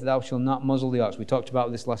saith, thou shalt not muzzle the ox. We talked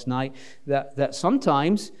about this last night, that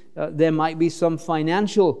sometimes there might be some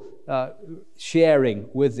financial sharing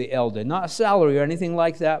with the elder. Not a salary or anything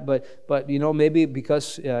like that, but maybe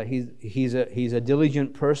because he's a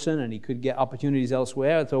diligent person and he could get opportunities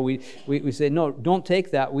elsewhere. So we say, no, don't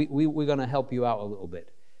take that. We're going to help you out a little bit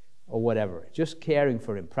or whatever. Just caring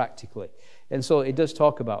for him practically. And so it does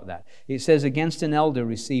talk about that. It says, against an elder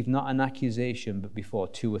receive not an accusation, but before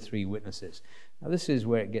 2 or 3 witnesses. Now this is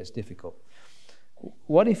where it gets difficult.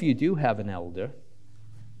 What if you do have an elder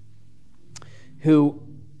who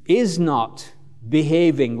is not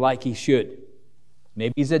behaving like he should?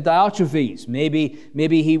 Maybe he's a Diotrephes. Maybe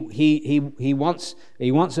he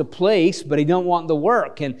wants a place, but he don't want the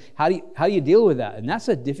work. And how do you deal with that? And that's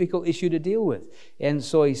a difficult issue to deal with. And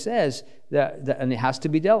so he says that and it has to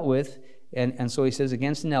be dealt with. And so he says,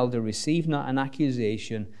 against an elder, receive not an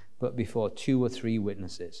accusation, but before 2 or 3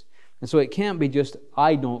 witnesses. And so it can't be just,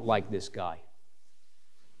 I don't like this guy,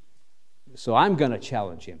 so I'm going to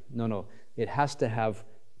challenge him. No. It has to have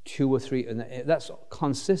 2 or 3, and that's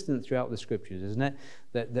consistent throughout the scriptures, isn't it?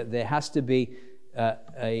 That there has to be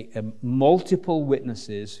a multiple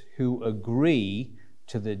witnesses who agree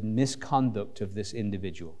to the misconduct of this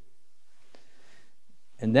individual.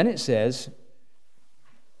 And then it says,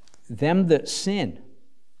 them that sin,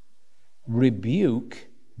 rebuke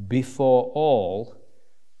before all,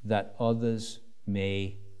 that others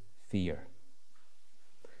may fear.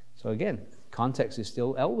 So again, context is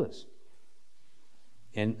still elders.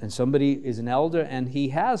 And somebody is an elder and he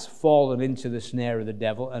has fallen into the snare of the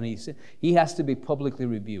devil, and he has to be publicly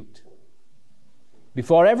rebuked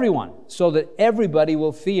before everyone, so that everybody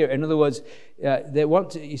will fear. In other words, they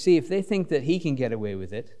want to, you see, if they think that he can get away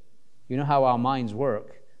with it, you know how our minds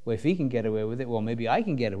work. Well, if he can get away with it, well, maybe I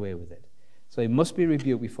can get away with it. So he must be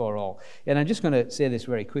rebuked before all. And I'm just going to say this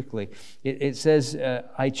very quickly. It says,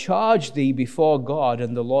 I charge thee before God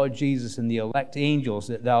and the Lord Jesus and the elect angels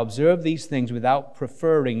that thou observe these things without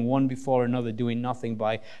preferring one before another, doing nothing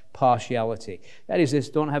by partiality. That is this,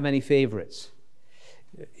 don't have any favorites.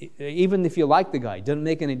 Even if you like the guy, it doesn't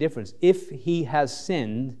make any difference. If he has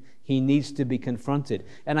sinned, he needs to be confronted.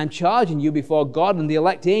 And I'm charging you before God and the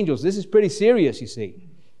elect angels. This is pretty serious, you see.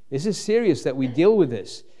 This is serious that we deal with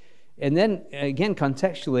this. And then, again,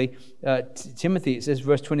 contextually, Timothy, it says,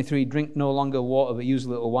 verse 23, drink no longer water, but use a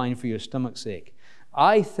little wine for your stomach's sake.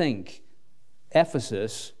 I think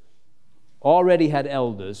Ephesus already had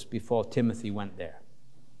elders before Timothy went there.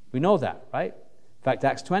 We know that, right? In fact,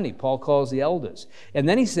 Acts 20, Paul calls the elders. And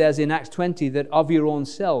then he says in Acts 20 that of your own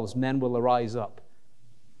selves men will arise up,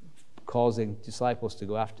 causing disciples to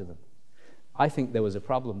go after them. I think there was a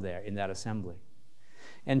problem there in that assembly.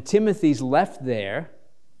 And Timothy's left there,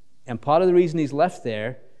 and part of the reason he's left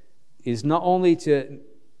there is not only to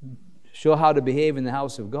show how to behave in the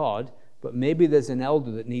house of God, but maybe there's an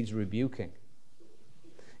elder that needs rebuking.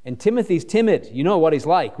 And Timothy's timid. You know what he's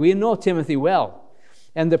like. We know Timothy well.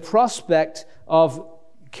 And the prospect of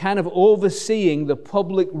kind of overseeing the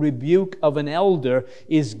public rebuke of an elder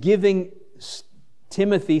is giving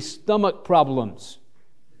Timothy stomach problems.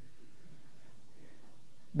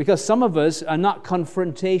 Because some of us are not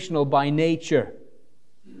confrontational by nature.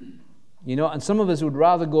 You know, and some of us would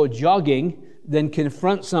rather go jogging than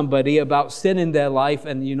confront somebody about sin in their life.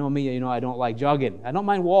 And you know me, I don't like jogging. I don't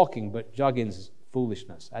mind walking, but jogging's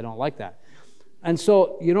foolishness. I don't like that. And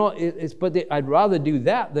so, I'd rather do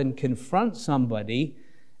that than confront somebody,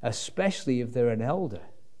 especially if they're an elder.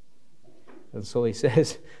 And so he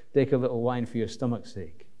says, take a little wine for your stomach's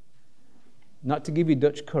sake. Not to give you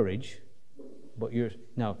Dutch courage, but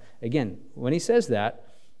now, again, when he says that,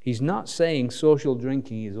 he's not saying social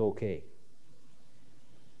drinking is okay.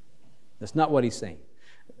 That's not what he's saying.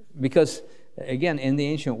 Because, again, in the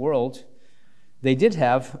ancient world, they did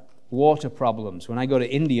have water problems. When I go to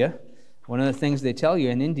India, one of the things they tell you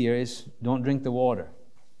in India is don't drink the water.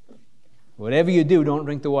 Whatever you do, don't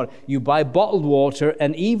drink the water. You buy bottled water,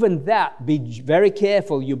 and even that, be very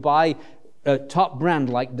careful. You buy a top brand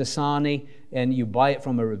like Dasani, and you buy it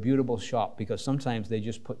from a reputable shop, because sometimes they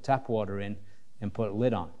just put tap water in and put a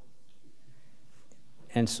lid on.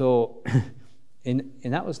 And so, and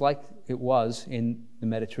that was like it was in the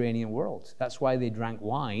Mediterranean world. That's why they drank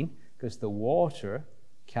wine, because the water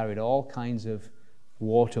carried all kinds of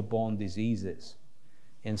waterborne diseases.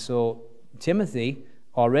 And so Timothy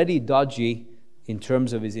already dodgy in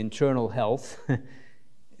terms of his internal health,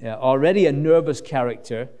 already a nervous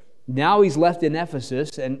character. Now he's left in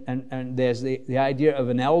Ephesus, and there's the idea of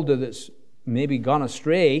an elder that's maybe gone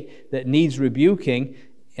astray, that needs rebuking,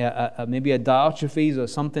 maybe a Diotrephes or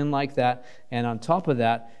something like that. And on top of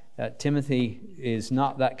that, Timothy is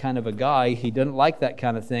not that kind of a guy. He doesn't like that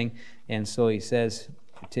kind of thing. And so he says,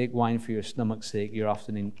 take wine for your stomach's sake, your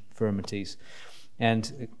often infirmities.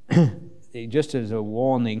 And just as a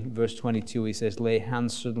warning, verse 22, he says, lay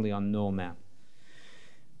hands suddenly on no man.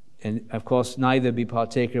 And of course, neither be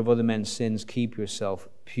partaker of other men's sins. Keep yourself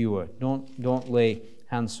pure. Don't lay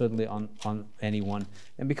hands suddenly on anyone.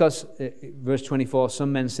 And because, verse 24,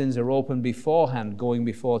 some men's sins are open beforehand, going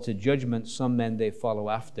before to judgment. Some men they follow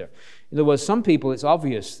after. In other words, some people, it's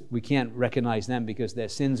obvious. We can't recognize them because their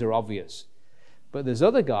sins are obvious. But there's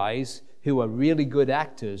other guys who are really good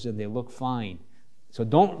actors and they look fine. So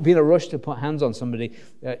don't be in a rush to put hands on somebody.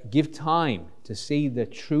 Give time to see the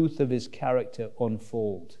truth of his character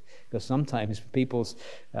unfold. Because sometimes people's,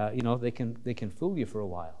 they can fool you for a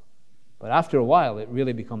while. But after a while, it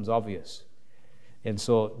really becomes obvious. And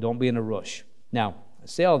so don't be in a rush. Now, I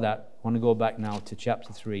say all that. I want to go back now to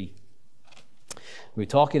chapter 3. We're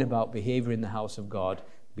talking about behavior in the house of God.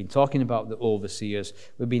 We've been talking about the overseers.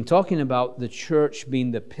 We've been talking about the church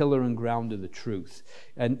being the pillar and ground of the truth.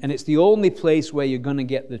 And it's the only place where you're going to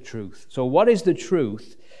get the truth. So what is the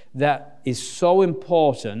truth that is so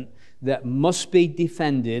important, that must be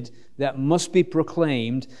defended, that must be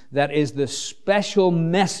proclaimed, that is the special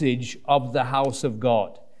message of the house of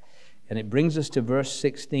God? And it brings us to verse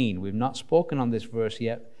 16. We've not spoken on this verse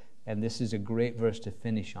yet, and this is a great verse to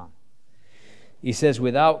finish on. He says,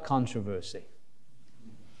 without controversy.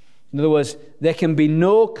 In other words, there can be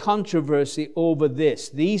no controversy over this.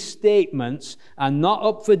 These statements are not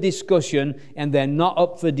up for discussion and they're not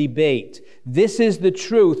up for debate. This is the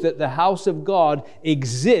truth that the house of God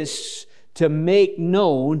exists to make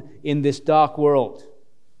known in this dark world.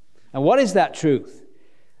 And what is that truth?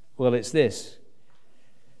 Well, it's this: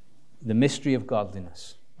 the mystery of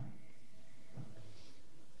godliness.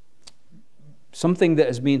 Something that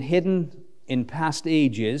has been hidden in past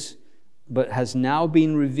ages, but has now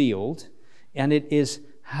been revealed, and it is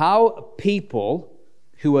how people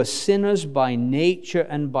who are sinners by nature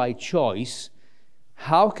and by choice,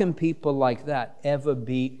 how can people like that ever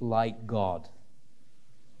be like God?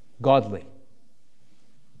 Godly.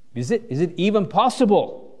 Is it even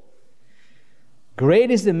possible?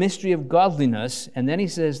 Great is the mystery of godliness, and then he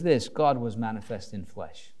says this: God was manifest in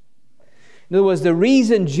flesh. In other words, the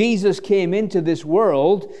reason Jesus came into this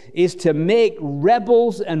world is to make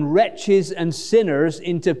rebels and wretches and sinners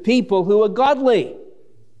into people who are godly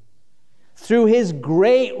through his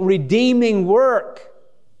great redeeming work.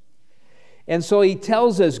 And so he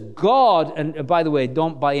tells us God, and by the way,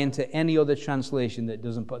 don't buy into any other translation that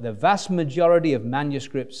doesn't put, the vast majority of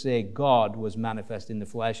manuscripts say God was manifest in the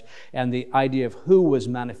flesh, and the idea of who was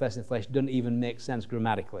manifest in the flesh doesn't even make sense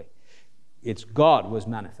grammatically. It's God was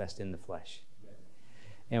manifest in the flesh.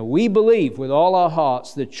 And we believe with all our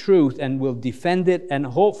hearts the truth and will defend it and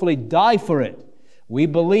hopefully die for it. We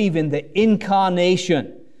believe in the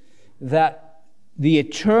incarnation, that the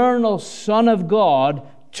eternal Son of God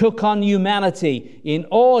took on humanity in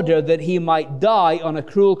order that he might die on a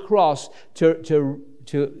cruel cross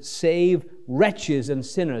to save wretches and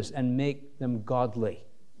sinners and make them godly.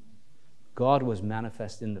 God was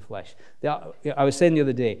manifest in the flesh. I was saying the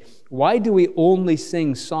other day, why do we only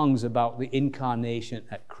sing songs about the incarnation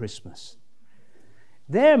at Christmas?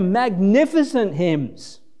 They're magnificent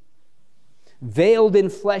hymns. Veiled in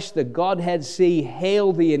flesh, the Godhead see,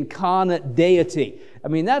 hail the incarnate deity. I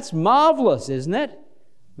mean, that's marvelous, isn't it?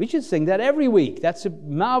 We should sing that every week. That's a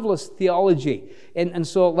marvelous theology. And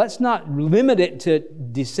so let's not limit it to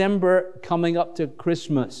December coming up to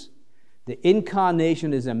Christmas. The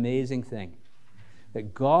incarnation is an amazing thing.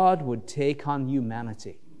 That God would take on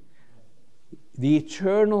humanity. The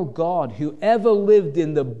eternal God who ever lived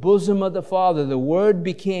in the bosom of the Father, the Word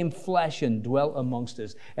became flesh and dwelt amongst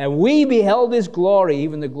us. And we beheld his glory,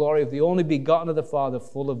 even the glory of the only begotten of the Father,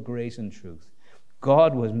 full of grace and truth.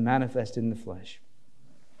 God was manifest in the flesh.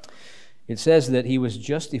 It says that he was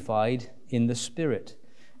justified in the Spirit.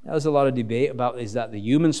 Now, there's a lot of debate about, is that the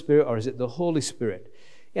human spirit or is it the Holy Spirit?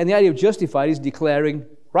 And the idea of justified is declaring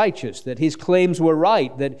righteous, that his claims were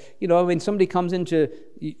right, that, when somebody comes into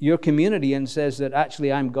your community and says that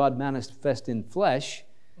actually I'm God manifest in flesh,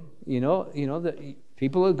 that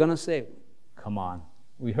people are going to say, come on,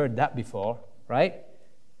 we heard that before, right?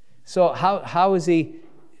 So how is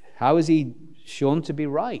he shown to be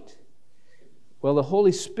right? Well, the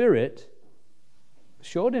Holy Spirit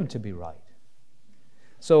showed him to be right.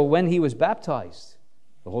 So when he was baptized,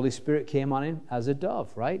 the Holy Spirit came on him as a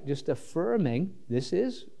dove, right? Just affirming, this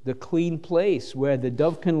is the clean place where the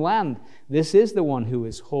dove can land. This is the one who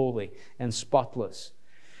is holy and spotless.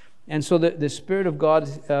 And so the Spirit of God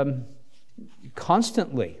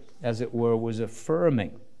constantly, as it were, was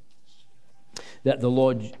affirming that the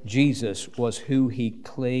Lord Jesus was who he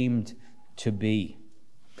claimed to be.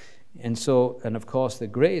 And so, and of course, the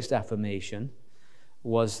greatest affirmation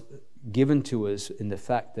was given to us in the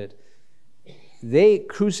fact that they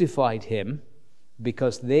crucified him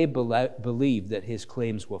because they believed that his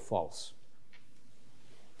claims were false.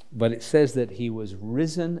 But it says that he was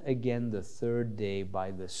risen again the third day by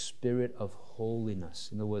the Spirit of holiness.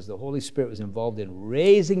 In other words, the Holy Spirit was involved in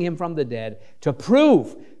raising him from the dead to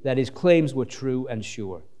prove that his claims were true and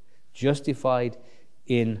sure, justified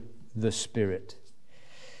in the Spirit.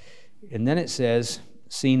 And then it says,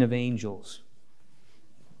 seen of angels.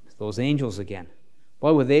 Those angels again.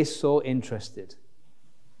 Why were they so interested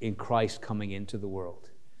in Christ coming into the world?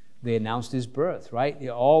 They announced his birth, right?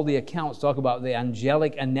 All the accounts talk about the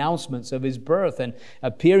angelic announcements of his birth and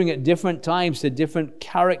appearing at different times to different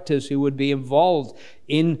characters who would be involved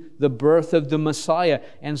in the birth of the Messiah.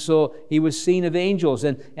 And so he was seen of angels.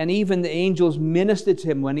 And even the angels ministered to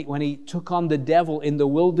him when he took on the devil in the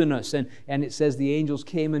wilderness. And it says the angels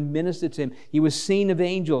came and ministered to him. He was seen of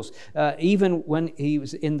angels. Even when he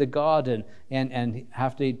was in the garden and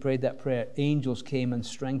after he'd prayed that prayer, angels came and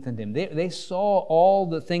strengthened him. They saw all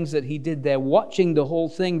the things that he did. They're watching the whole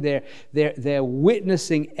thing. They're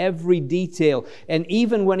witnessing every detail. And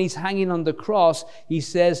even when he's hanging on the cross, he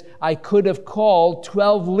says, I could have called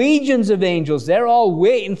 12 legions of angels. They're all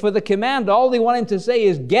waiting for the command. All they want him to say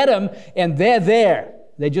is, get them, and they're there.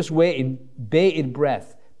 They're just waiting, bated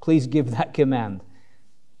breath. Please give that command.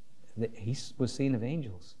 He was seen of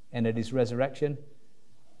angels. And at his resurrection,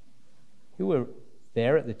 who were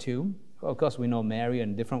there at the tomb? Well, of course, we know Mary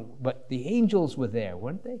and different, but the angels were there,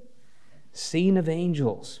 weren't they? Seen of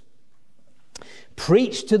angels.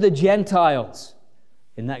 Preached to the Gentiles.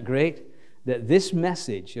 Isn't that great? That this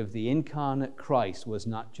message of the incarnate Christ was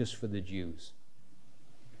not just for the Jews,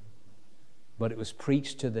 but it was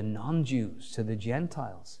preached to the non-Jews, to the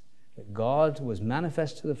Gentiles. That God was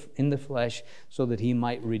manifest in the flesh so that he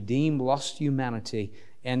might redeem lost humanity.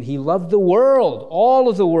 And he loved the world, all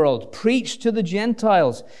of the world, preached to the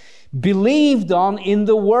Gentiles, believed on in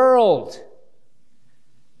the world.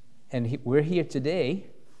 And we're here today,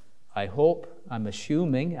 I hope, I'm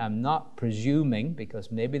assuming, I'm not presuming, because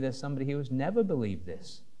maybe there's somebody who's never believed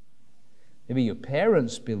this. Maybe your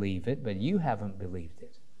parents believe it, but you haven't believed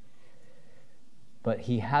it. But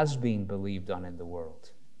he has been believed on in the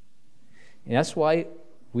world. And that's why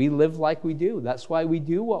we live like we do. That's why we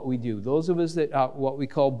do what we do. Those of us that are what we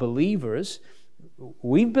call believers,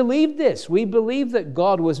 we believe this. We believe that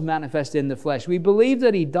God was manifest in the flesh. We believe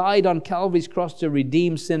that he died on Calvary's cross to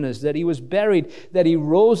redeem sinners, that he was buried, that he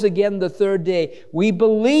rose again the third day. We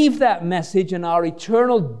believe that message, and our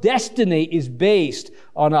eternal destiny is based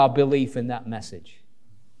on our belief in that message.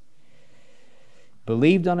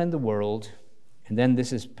 Believed on in the world, and then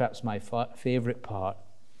this is perhaps my favorite part,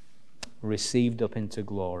 received up into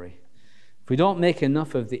glory. If we don't make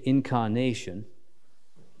enough of the incarnation,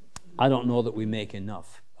 I don't know that we make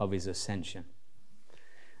enough of his ascension.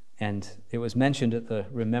 And it was mentioned at the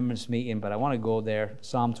remembrance meeting, but I want to go there,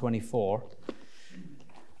 Psalm 24.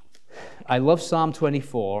 I love Psalm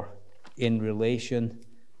 24 in relation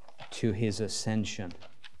to his ascension.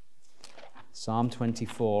 Psalm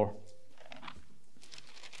 24,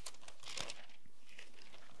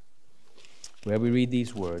 where we read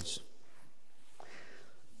these words.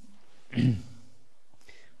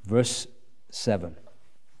 Verse 7.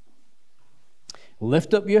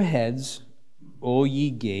 Lift up your heads, O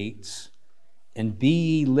ye gates, and be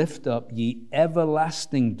ye lift up, ye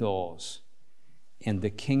everlasting doors, and the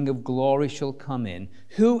King of glory shall come in.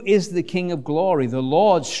 Who is the King of glory? The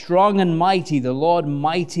Lord strong and mighty, the Lord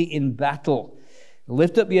mighty in battle.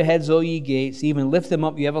 Lift up your heads, O ye gates, even lift them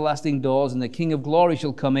up, ye everlasting doors, and the King of glory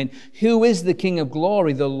shall come in. Who is the King of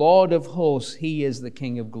glory? The Lord of hosts, he is the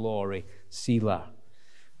King of glory. Selah.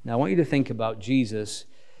 Now I want you to think about Jesus.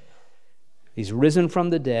 He's risen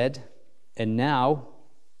from the dead, and now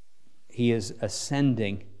he is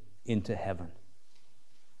ascending into heaven.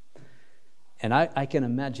 And I can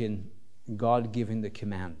imagine God giving the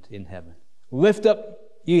command in heaven. Lift up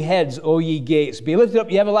ye heads, O ye gates. Be lifted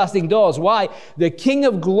up, ye everlasting doors. Why? The King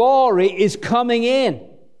of glory is coming in.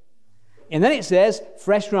 And then it says,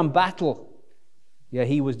 fresh from battle. Yeah,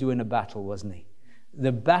 he was doing a battle, wasn't he?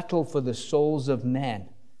 The battle for the souls of men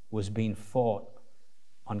was being fought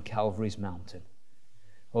on Calvary's mountain.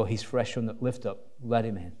 Oh, he's fresh from the lift up. Let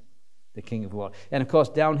him in, the King of Glory. And of course,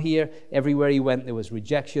 down here, everywhere he went, there was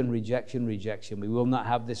rejection, rejection, rejection. We will not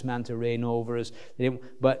have this man to reign over us.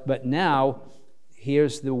 But now,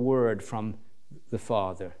 here's the word from the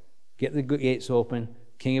Father. Get the gates open.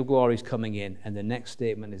 King of Glory is coming in. And the next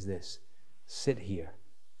statement is this: sit here.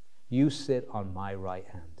 You sit on my right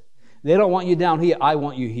hand. They don't want you down here. I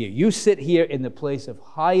want you here. You sit here in the place of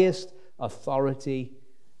highest authority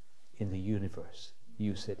in the universe.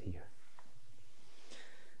 You sit here.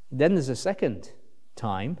 Then there's a second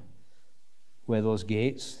time where those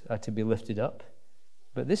gates are to be lifted up.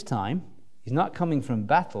 But this time, he's not coming from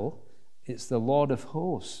battle. It's the Lord of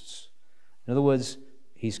hosts. In other words,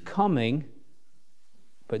 he's coming,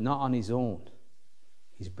 but not on his own.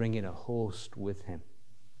 He's bringing a host with him.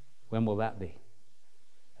 When will that be?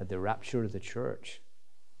 At the rapture of the church.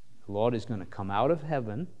 The Lord is going to come out of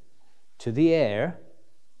heaven to the air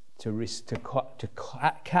to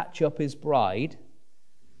catch up his bride.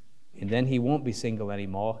 And then he won't be single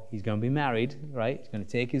anymore. He's going to be married, right? He's going to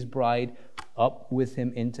take his bride up with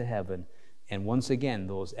him into heaven. And once again,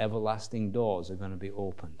 those everlasting doors are going to be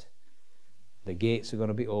opened. The gates are going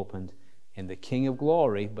to be opened. And the King of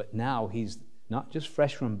Glory, but now he's not just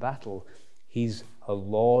fresh from battle, he's a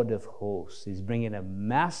Lord of hosts. He's bringing a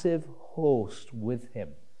massive host with him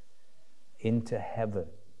into heaven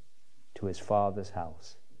to his Father's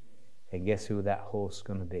house. And guess who that host's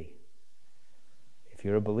going to be? If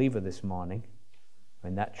you're a believer this morning,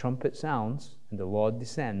 when that trumpet sounds and the Lord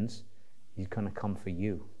descends, he's going to come for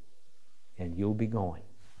you. And you'll be going.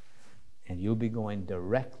 And you'll be going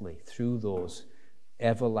directly through those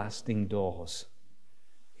everlasting doors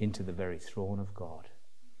into the very throne of God.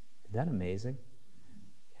 Isn't that amazing?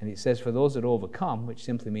 And it says, for those that overcome, which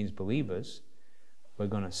simply means believers, we're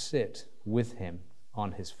going to sit with him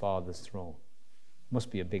on his Father's throne. Must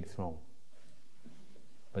be a big throne.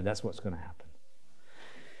 But that's what's going to happen.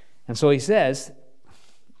 And so he says,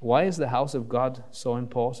 why is the house of God so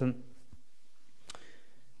important?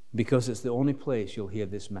 Because it's the only place you'll hear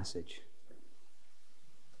this message,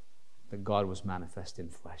 that God was manifest in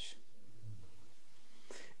flesh.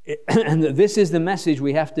 And this is the message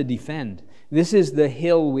we have to defend. This is the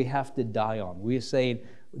hill we have to die on. We are saying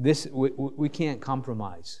this, we can't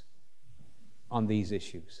compromise on these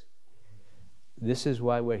issues. This is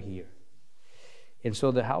why we're here. And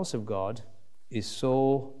so the house of God is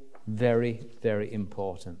so very, very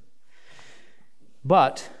important.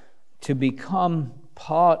 But to become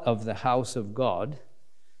part of the house of God,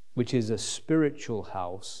 which is a spiritual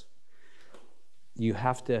house, you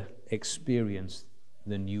have to experience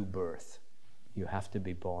the new birth. You have to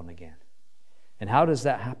be born again. And how does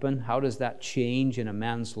that happen? How does that change in a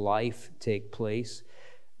man's life take place?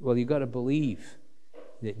 Well, you've got to believe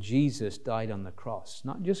that Jesus died on the cross,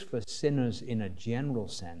 not just for sinners in a general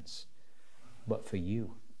sense, but for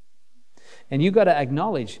you. And you've got to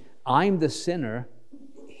acknowledge, I'm the sinner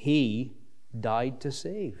he died to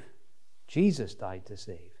save. Jesus died to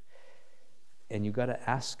save. And you've got to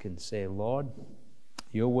ask and say, Lord,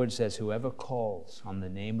 your word says, whoever calls on the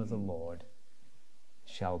name of the Lord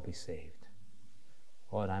shall be saved.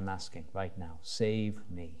 Lord, I'm asking right now, save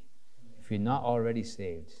me. If you're not already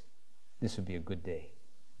saved, this would be a good day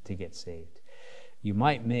to get saved. You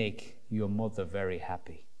might make your mother very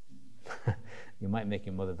happy. You might make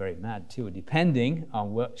your mother very mad too, depending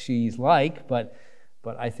on what she's like. But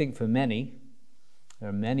I think for many, there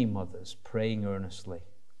are many mothers praying earnestly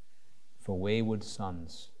for wayward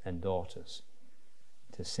sons and daughters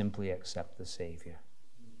to simply accept the Savior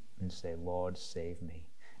and say, Lord, save me.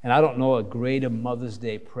 And I don't know a greater Mother's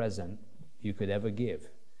Day present you could ever give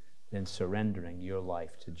than surrendering your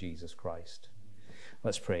life to Jesus Christ.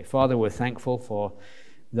 Let's pray. Father, we're thankful for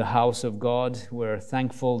the house of God. We're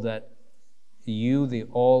thankful that you, the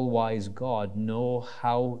all-wise God, know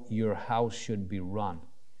how your house should be run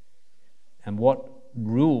and what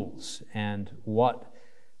rules and what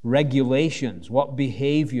regulations, what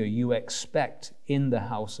behavior you expect in the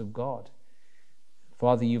house of God.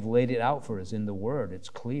 Father, you've laid it out for us in the Word. It's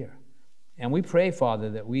clear. And we pray, Father,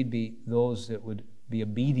 that we'd be those that would be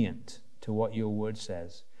obedient to what your Word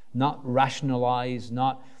says. Not rationalize,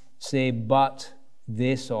 not say but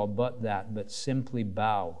this or but that, but simply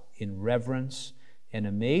bow in reverence and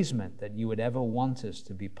amazement that you would ever want us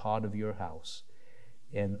to be part of your house.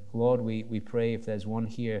 And Lord, we pray if there's one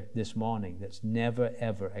here this morning that's never,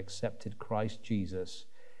 ever accepted Christ Jesus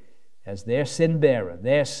as their sin bearer,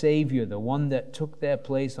 their Savior, the one that took their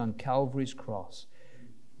place on Calvary's cross,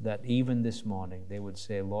 that even this morning they would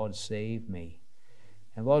say, Lord, save me.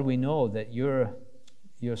 And Lord, we know that you're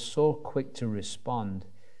so quick to respond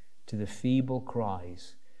to the feeble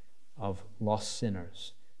cries of lost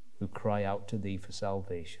sinners. who cry out to thee for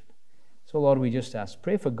salvation. So, Lord, we just ask,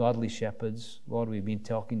 pray for godly shepherds. Lord, we've been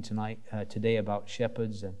talking today about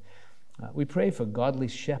shepherds, and we pray for godly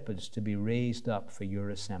shepherds to be raised up for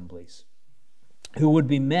your assemblies, who would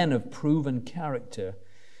be men of proven character,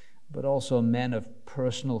 but also men of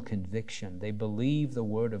personal conviction. They believe the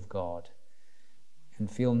word of God and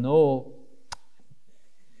feel no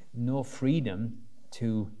freedom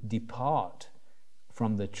to depart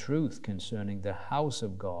from the truth concerning the house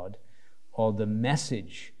of God or the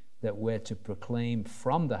message that we're to proclaim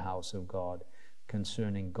from the house of God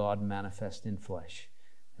concerning God manifest in flesh.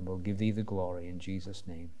 And we'll give thee the glory in Jesus'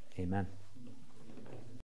 name. Amen.